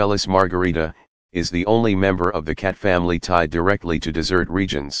 Felis margarita, is the only member of the cat family tied directly to desert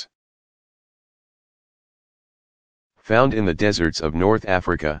regions. Found in the deserts of North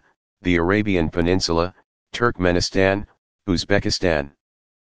Africa, the Arabian Peninsula, Turkmenistan, Uzbekistan,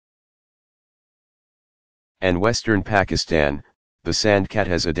 and western Pakistan, the sand cat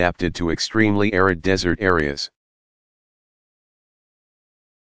has adapted to extremely arid desert areas.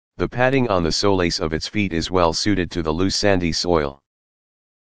 The padding on the soles of its feet is well suited to the loose sandy soil.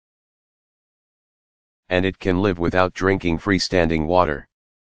 And it can live without drinking freestanding water.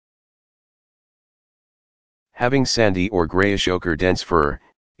 Having sandy or grayish ochre dense fur,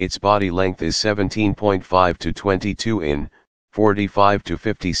 its body length is 17.5 to 22 in, 45 to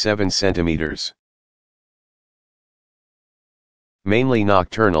 57 centimeters. Mainly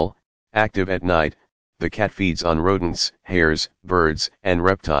nocturnal, active at night, the cat feeds on rodents, hares, birds, and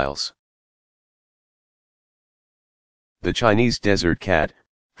reptiles. The Chinese desert cat,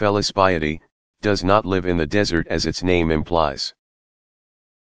 Felis biologie, does not live in the desert as its name implies,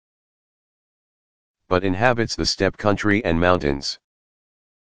 but inhabits the steppe country and mountains.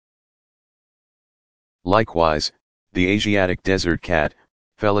 Likewise, the Asiatic desert cat,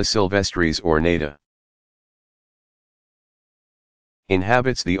 Felis sylvestris ornata,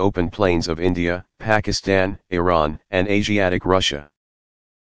 inhabits the open plains of India, Pakistan, Iran, and Asiatic Russia.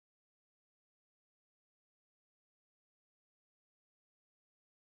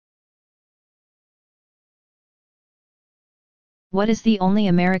 What is the only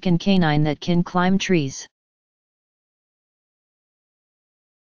American canine that can climb trees?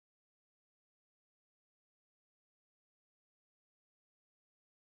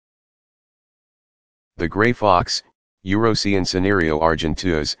 The gray fox, Urocyon cinerio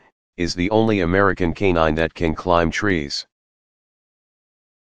argenteus, is the only American canine that can climb trees.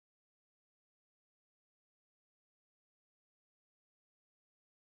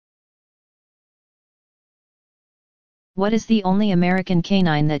 What is the only American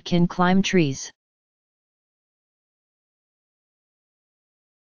canine that can climb trees?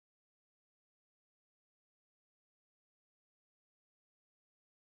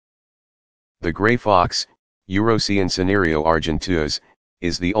 The gray fox, Urocyon cinerio argenteus,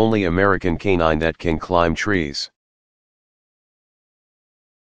 is the only American canine that can climb trees.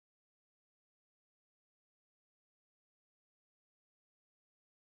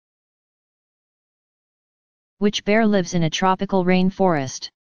 Which bear lives in a tropical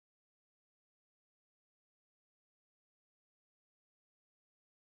rainforest?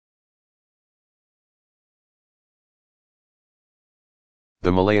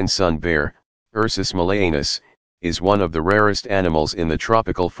 The Malayan sun bear, Ursus malayanus, is one of the rarest animals in the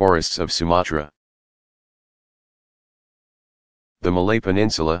tropical forests of Sumatra. The Malay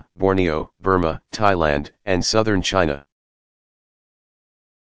Peninsula, Borneo, Burma, Thailand, and southern China.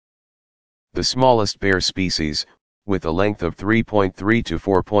 The smallest bear species, with a length of 3.3 to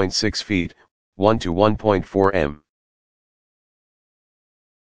 4.6 feet, 1 to 1.4 m,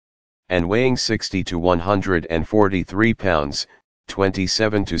 and weighing 60 to 143 pounds,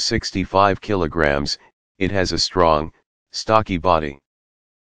 27 to 65 kilograms, it has a strong, stocky body.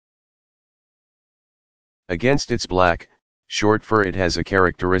 Against its black, short fur it has a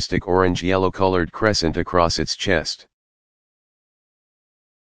characteristic orange-yellow colored crescent across its chest,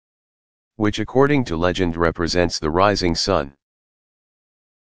 which according to legend represents the rising sun.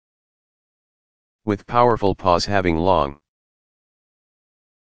 With powerful paws having long,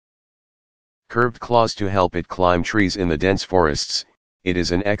 curved claws to help it climb trees in the dense forests, it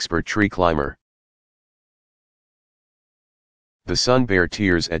is an expert tree climber. The sun bear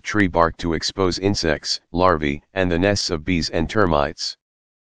tears at tree bark to expose insects, larvae, and the nests of bees and termites.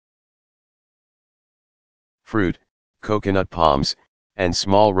 Fruit, coconut palms, and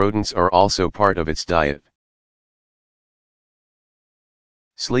small rodents are also part of its diet.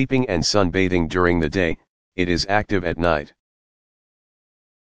 Sleeping and sunbathing during the day, it is active at night.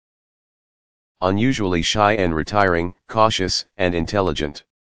 Unusually shy and retiring, cautious, and intelligent.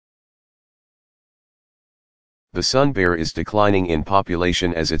 The sun bear is declining in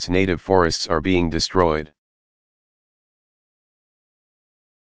population as its native forests are being destroyed.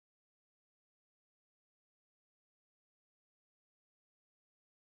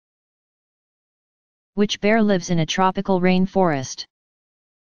 Which bear lives in a tropical rainforest?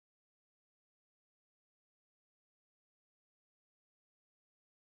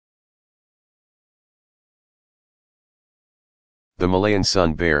 The Malayan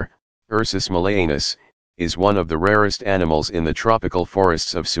sun bear, Ursus malayanus, is one of the rarest animals in the tropical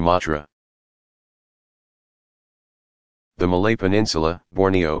forests of Sumatra. The Malay Peninsula,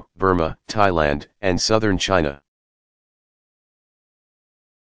 Borneo, Burma, Thailand, and southern China.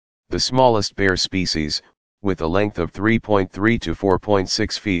 The smallest bear species, with a length of 3.3 to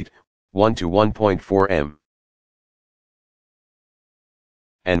 4.6 feet, 1 to 1.4 m,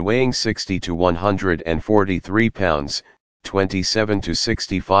 and weighing 60 to 143 pounds, 27 to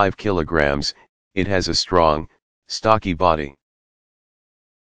 65 kilograms, it has a strong, stocky body.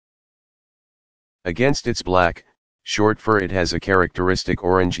 Against its black, short fur it has a characteristic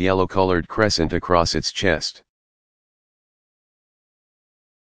orange-yellow colored crescent across its chest,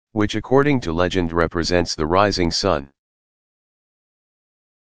 which according to legend represents the rising sun.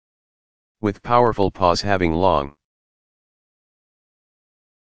 With powerful paws having long,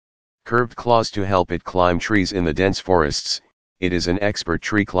 curved claws to help it climb trees in the dense forests, it is an expert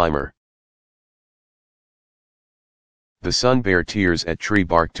tree climber. The sun bear tears at tree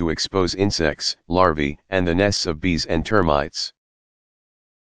bark to expose insects, larvae, and the nests of bees and termites.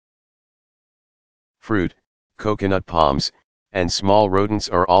 Fruit, coconut palms, and small rodents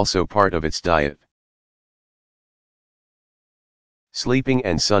are also part of its diet. Sleeping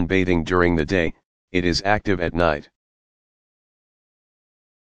and sunbathing during the day, It is active at night.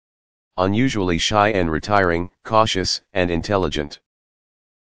 Unusually shy and retiring, cautious, and intelligent.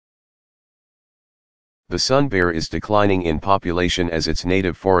 The sun bear is declining in population as its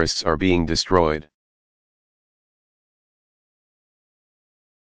native forests are being destroyed.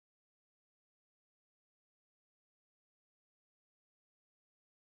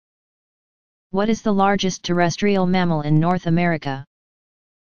 What is the largest terrestrial mammal in North America?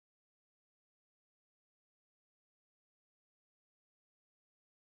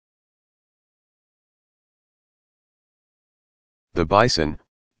 The bison,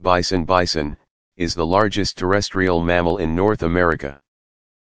 bison, is the largest terrestrial mammal in North America.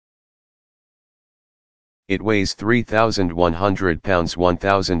 It weighs 3,100 pounds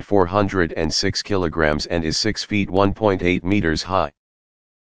 1,406 kilograms and is 6 feet 1.8 meters high.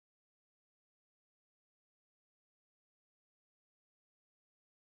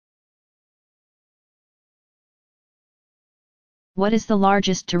 What is the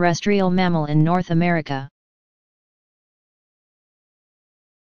largest terrestrial mammal in North America?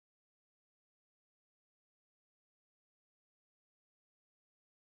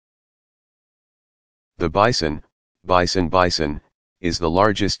 The bison, bison, is the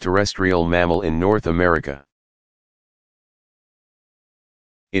largest terrestrial mammal in North America.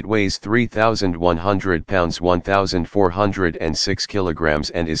 It weighs 3,100 pounds 1,406 kilograms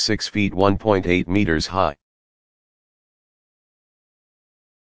and is 6 feet 1.8 meters high.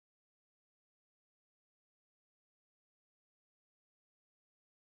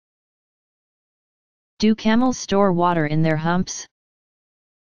 Do camels store water in their humps?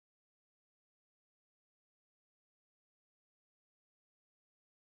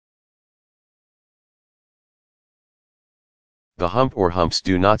 The hump or humps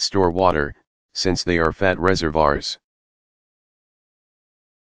do not store water, since they are fat reservoirs.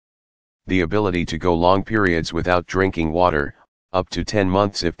 The ability to go long periods without drinking water, up to 10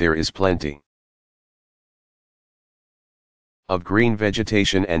 months if there is plenty of green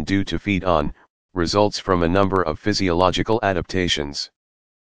vegetation and due to feed on, results from a number of physiological adaptations.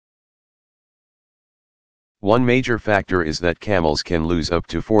 One major factor is that camels can lose up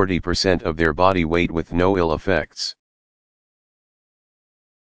to 40% of their body weight with no ill effects.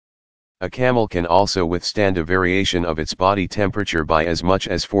 A camel can also withstand a variation of its body temperature by as much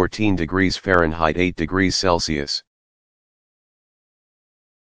as 14 degrees Fahrenheit 8 degrees Celsius.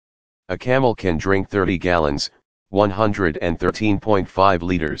 A camel can drink 30 gallons, 113.5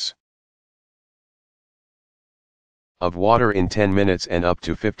 liters of water in 10 minutes and up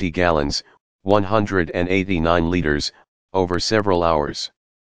to 50 gallons, 189 liters, over several hours.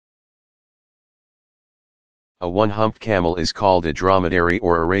 A one-humped camel is called a dromedary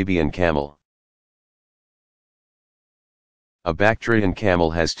or Arabian camel. A Bactrian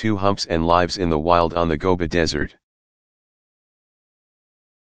camel has 2 humps and lives in the wild on the Gobi Desert.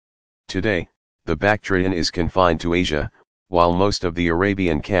 Today, the Bactrian is confined to Asia, while most of the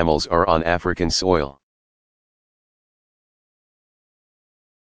Arabian camels are on African soil.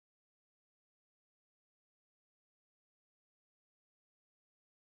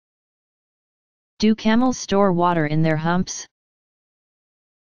 Do camels store water in their humps?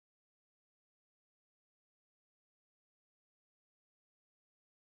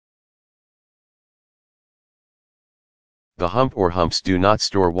 The hump or humps do not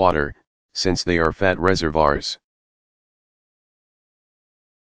store water, since they are fat reservoirs.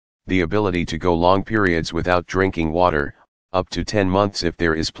 The ability to go long periods without drinking water, up to 10 months if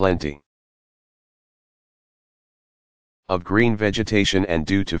there is plenty of green vegetation and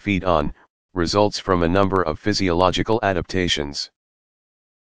due to feed on, results from a number of physiological adaptations.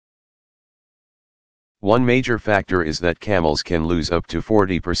 One major factor is that camels can lose up to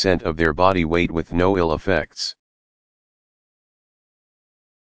 40% of their body weight with no ill effects.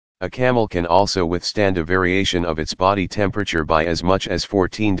 A camel can also withstand a variation of its body temperature by as much as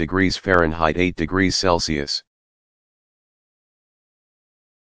 14 degrees Fahrenheit 8 degrees Celsius.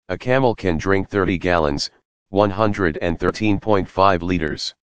 A camel can drink 30 gallons, 113.5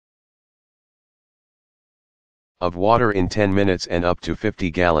 liters of water in 10 minutes and up to 50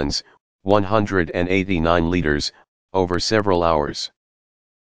 gallons, 189 liters, over several hours.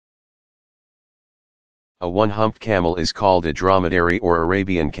 A one-humped camel is called a dromedary or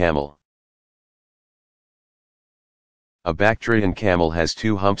Arabian camel. A Bactrian camel has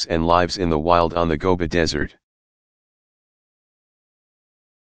 2 humps and lives in the wild on the Gobi Desert.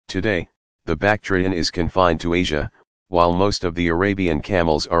 Today, the Bactrian is confined to Asia, while most of the Arabian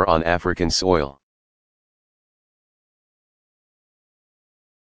camels are on African soil.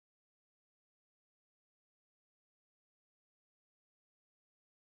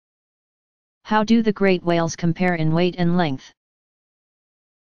 How do the great whales compare in weight and length?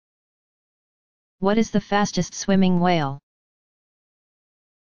 What is the fastest swimming whale?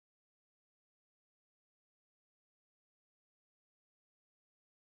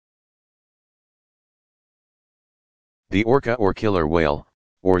 The orca or killer whale,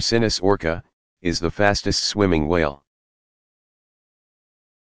 or Sinus orca, is the fastest swimming whale.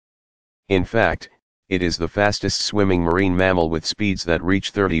 In fact, it is the fastest swimming marine mammal with speeds that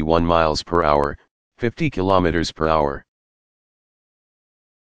reach 31 miles per hour, 50 kilometers per hour.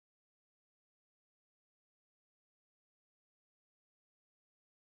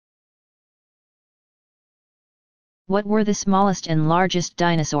 What were the smallest and largest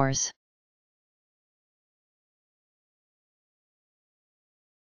dinosaurs?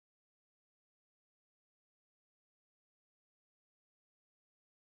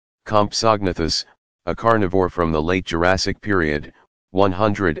 Compsognathus, a carnivore from the late Jurassic period,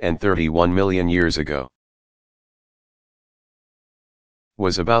 131 million years ago,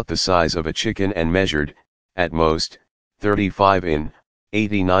 was about the size of a chicken and measured, at most, 35 in,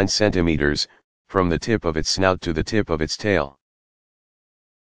 89 centimeters, from the tip of its snout to the tip of its tail.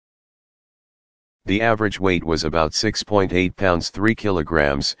 The average weight was about 6.8 pounds 3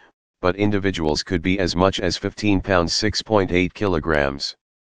 kilograms, but individuals could be as much as 15 pounds 6.8 kilograms.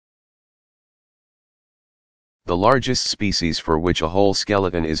 The largest species for which a whole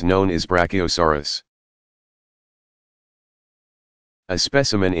skeleton is known is Brachiosaurus. A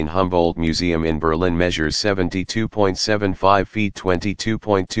specimen in Humboldt Museum in Berlin measures 72.75 feet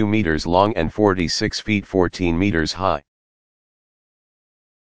 22.2 meters long and 46 feet 14 meters high.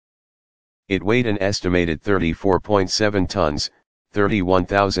 It weighed an estimated 34.7 tons,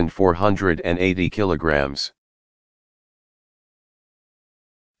 31,480 kilograms.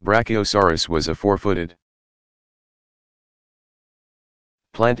 Brachiosaurus was a four-footed,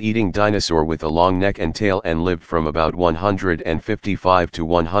 plant-eating dinosaur with a long neck and tail and lived from about 155 to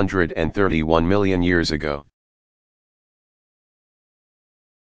 131 million years ago.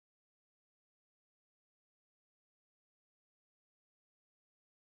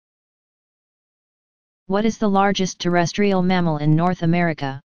 What is the largest terrestrial mammal in North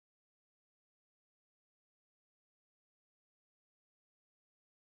America?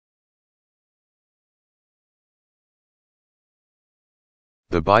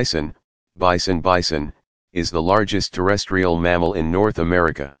 The bison, bison, is the largest terrestrial mammal in North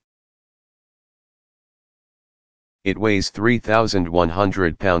America. It weighs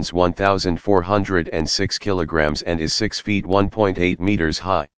 3,100 pounds 1,406 kilograms and is 6 feet 1.8 meters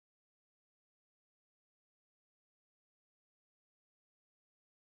high.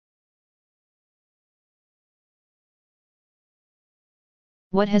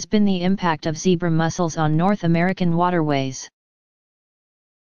 What has been the impact of zebra mussels on North American waterways?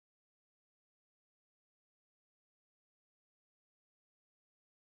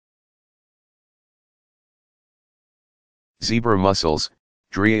 Zebra mussels,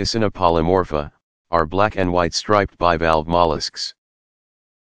 Dreissena polymorpha, are black and white striped bivalve mollusks.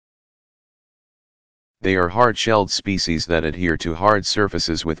 They are hard-shelled species that adhere to hard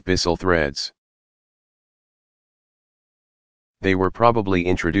surfaces with byssal threads. They were probably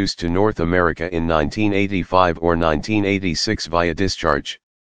introduced to North America in 1985 or 1986 via discharge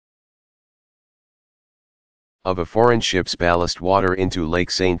of a foreign ship's ballast water into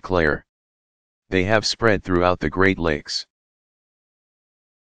Lake St. Clair. They have spread throughout the Great Lakes,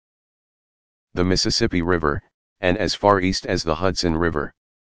 the Mississippi River, and as far east as the Hudson River.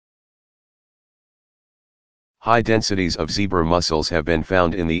 High densities of zebra mussels have been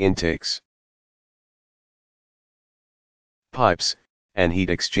found in the intakes, pipes, and heat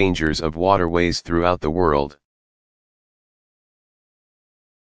exchangers of waterways throughout the world.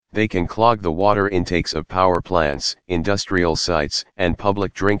 They can clog the water intakes of power plants, industrial sites, and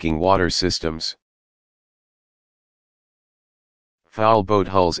public drinking water systems. Foul boat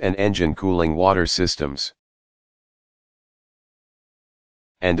hulls and engine cooling water systems,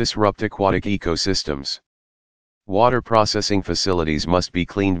 and disrupt aquatic ecosystems. Water processing facilities must be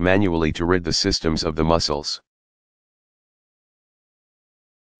cleaned manually to rid the systems of the mussels.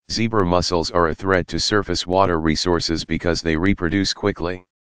 Zebra mussels are a threat to surface water resources because they reproduce quickly,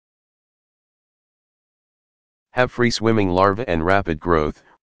 have free-swimming larvae and rapid growth,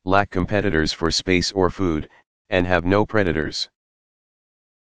 lack competitors for space or food, and have no predators.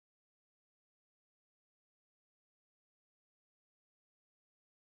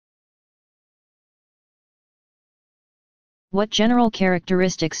 What general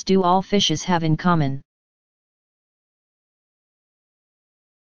characteristics do all fishes have in common?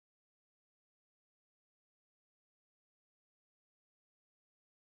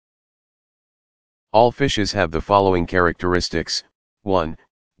 All fishes have the following characteristics: 1.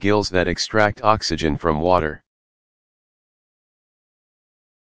 Gills that extract oxygen from water.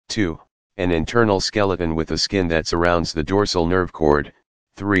 2. An internal skeleton with a skin that surrounds the dorsal nerve cord.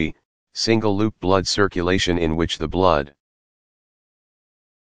 3. Single loop blood circulation in which the blood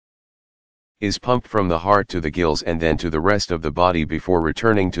is pumped from the heart to the gills and then to the rest of the body before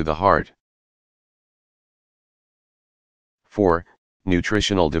returning to the heart. 4.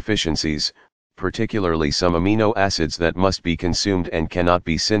 Nutritional deficiencies, particularly some amino acids that must be consumed and cannot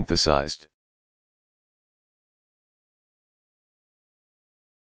be synthesized.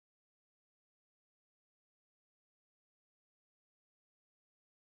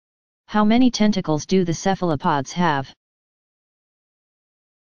 How many tentacles do the cephalopods have?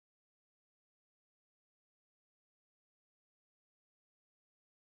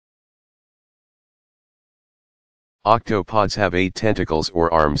 Octopods have 8 tentacles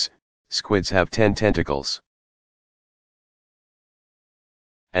or arms, squids have 10 tentacles.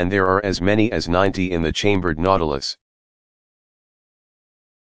 And there are as many as 90 in the chambered nautilus.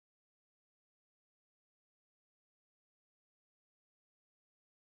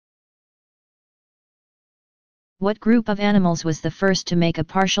 What group of animals was the first to make a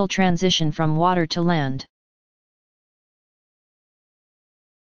partial transition from water to land?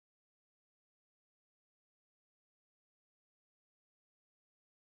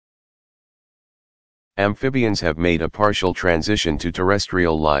 Amphibians have made a partial transition to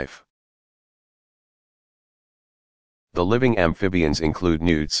terrestrial life. The living amphibians include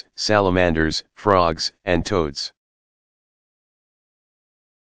newts, salamanders, frogs, and toads.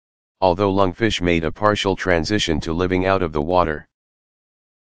 Although lungfish made a partial transition to living out of the water.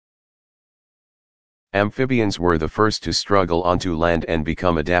 Amphibians were the first to struggle onto land and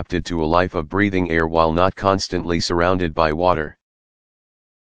become adapted to a life of breathing air while not constantly surrounded by water.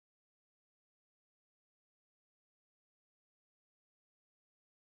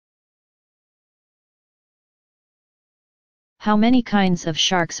 How many kinds of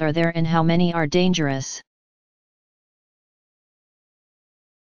sharks are there and how many are dangerous?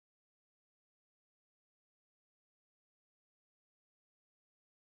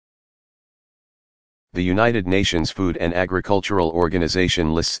 The United Nations Food and Agricultural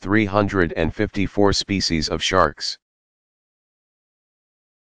Organization lists 354 species of sharks,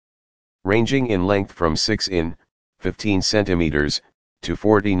 ranging in length from 6 in, 15 centimeters, to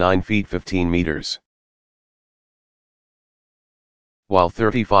 49 feet 15 meters. While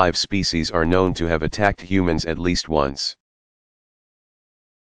 35 species are known to have attacked humans at least once.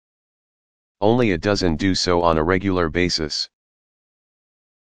 Only a dozen do so on a regular basis.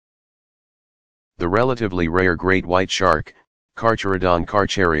 The relatively rare great white shark, Carcharodon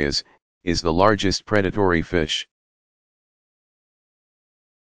carcharias, is the largest predatory fish.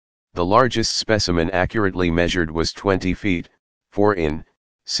 The largest specimen accurately measured was 20 feet, 4 in,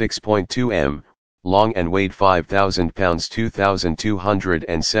 6.2 m, long and weighed 5,000 pounds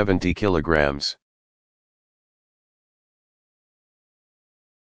 2,270 kilograms.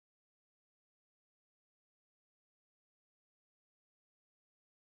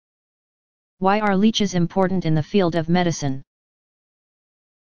 Why are leeches important in the field of medicine?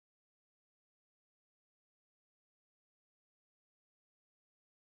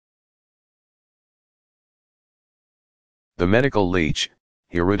 The medical leech,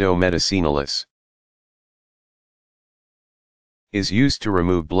 Hirudo medicinalis, is used to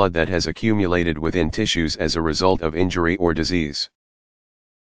remove blood that has accumulated within tissues as a result of injury or disease.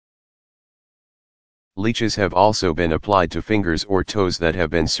 Leeches have also been applied to fingers or toes that have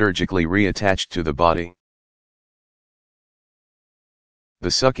been surgically reattached to the body.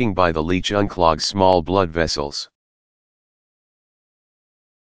 The sucking by the leech unclogs small blood vessels,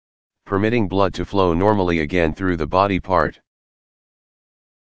 permitting blood to flow normally again through the body part.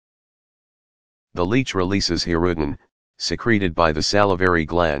 The leech releases hirudin, secreted by the salivary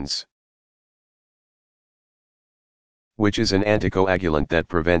glands, which is an anticoagulant that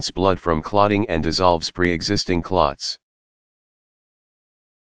prevents blood from clotting and dissolves pre-existing clots.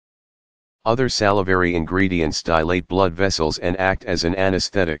 Other salivary ingredients dilate blood vessels and act as an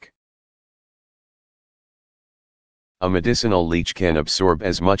anesthetic. A medicinal leech can absorb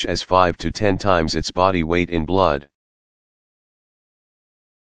as much as 5 to 10 times its body weight in blood.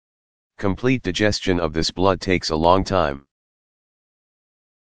 Complete digestion of this blood takes a long time.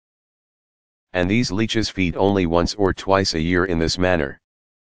 And these leeches feed only once or twice a year in this manner.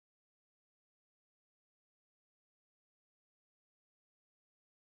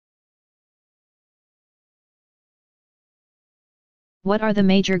 What are the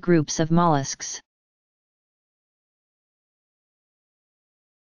major groups of mollusks?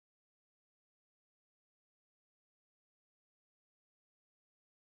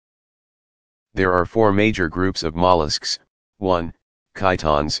 There are four major groups of mollusks: 1.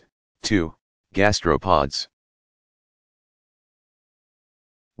 Chitons, 2. Gastropods,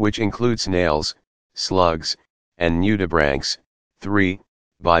 which include snails, slugs, and nudibranchs; 3.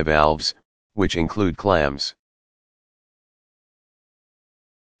 Bivalves, which include clams,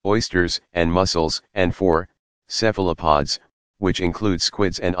 oysters, and mussels; and 4. Cephalopods, which include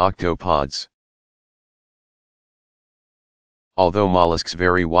squids and octopods. Although mollusks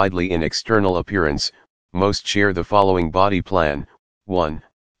vary widely in external appearance, most share the following body plan: 1.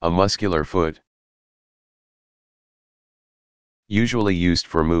 A muscular foot, usually used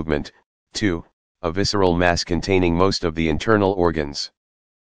for movement; 2. A visceral mass containing most of the internal organs;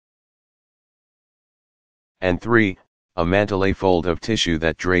 and 3. A mantle fold of tissue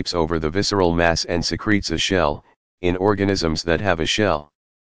that drapes over the visceral mass and secretes a shell, in organisms that have a shell.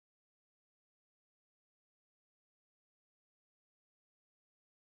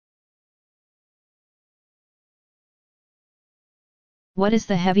 What is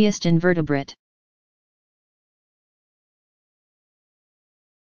the heaviest invertebrate?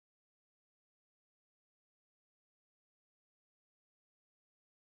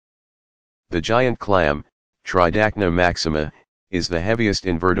 The giant clam, Tridacna maxima, is the heaviest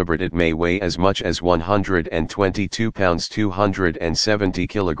invertebrate. It may weigh as much as 122 pounds 270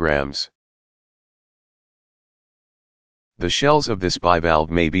 kilograms. The shells of this bivalve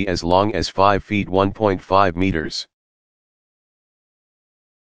may be as long as 5 feet 1.5 meters.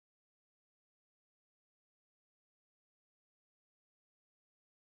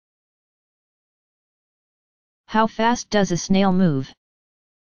 How fast does a snail move?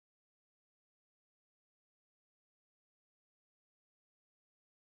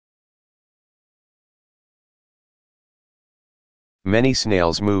 Many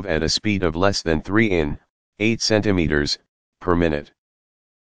snails move at a speed of less than 3 centimeters per minute.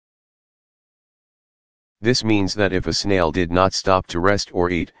 This means that if a snail did not stop to rest or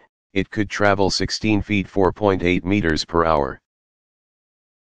eat, it could travel 16 feet 4.8 meters per hour.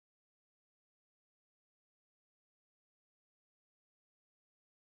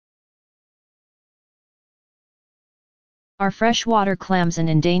 Are freshwater clams an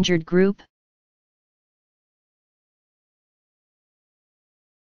endangered group?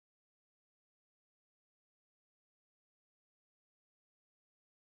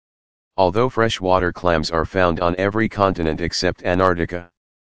 Although freshwater clams are found on every continent except Antarctica,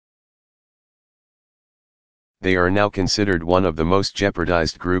 they are now considered one of the most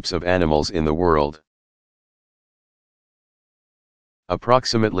jeopardized groups of animals in the world.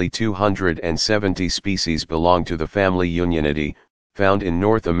 Approximately 270 species belong to the family Unionidae, found in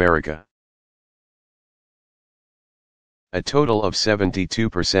North America. A total of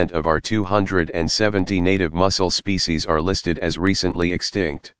 72% of our 270 native mussel species are listed as recently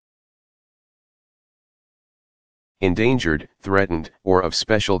extinct, endangered, threatened, or of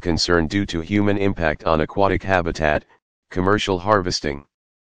special concern due to human impact on aquatic habitat, commercial harvesting,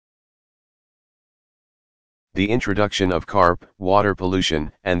 the introduction of carp, water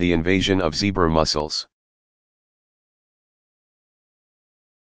pollution, and the invasion of zebra mussels.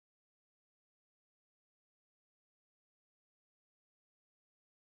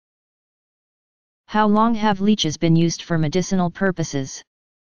 How long have leeches been used for medicinal purposes?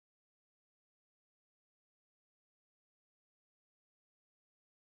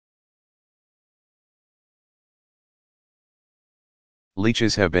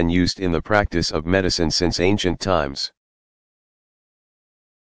 Leeches have been used in the practice of medicine since ancient times.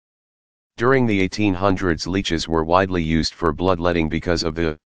 During the 1800s, leeches were widely used for bloodletting because of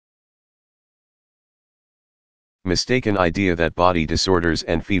the mistaken idea that body disorders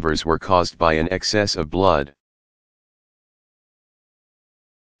and fevers were caused by an excess of blood.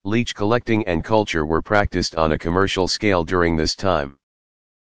 Leech collecting and culture were practiced on a commercial scale during this time.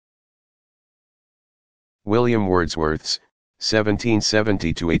 William Wordsworth's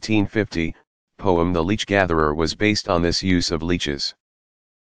 1770 to 1850 poem The Leech Gatherer was based on this use of leeches.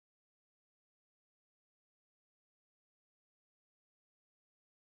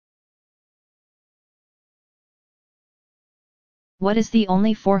 What is the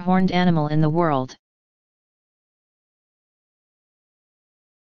only four-horned animal in the world?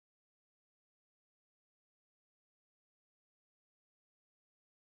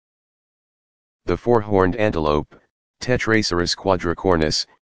 The four-horned antelope, Tetracerus quadricornis,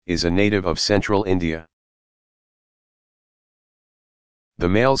 is a native of central India. The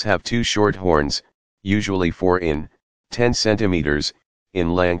males have two short horns, usually 10 centimeters,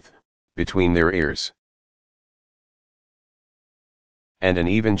 in length, between their ears, and an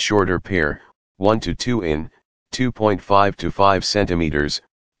even shorter pair, 1 to 2 2.5 to 5 centimeters,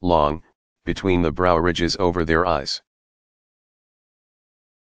 long, between the brow ridges over their eyes.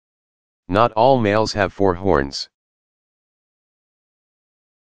 Not all males have 4 horns.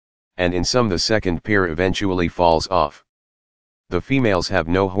 And in some the second pair eventually falls off. The females have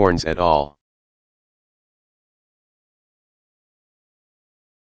no horns at all.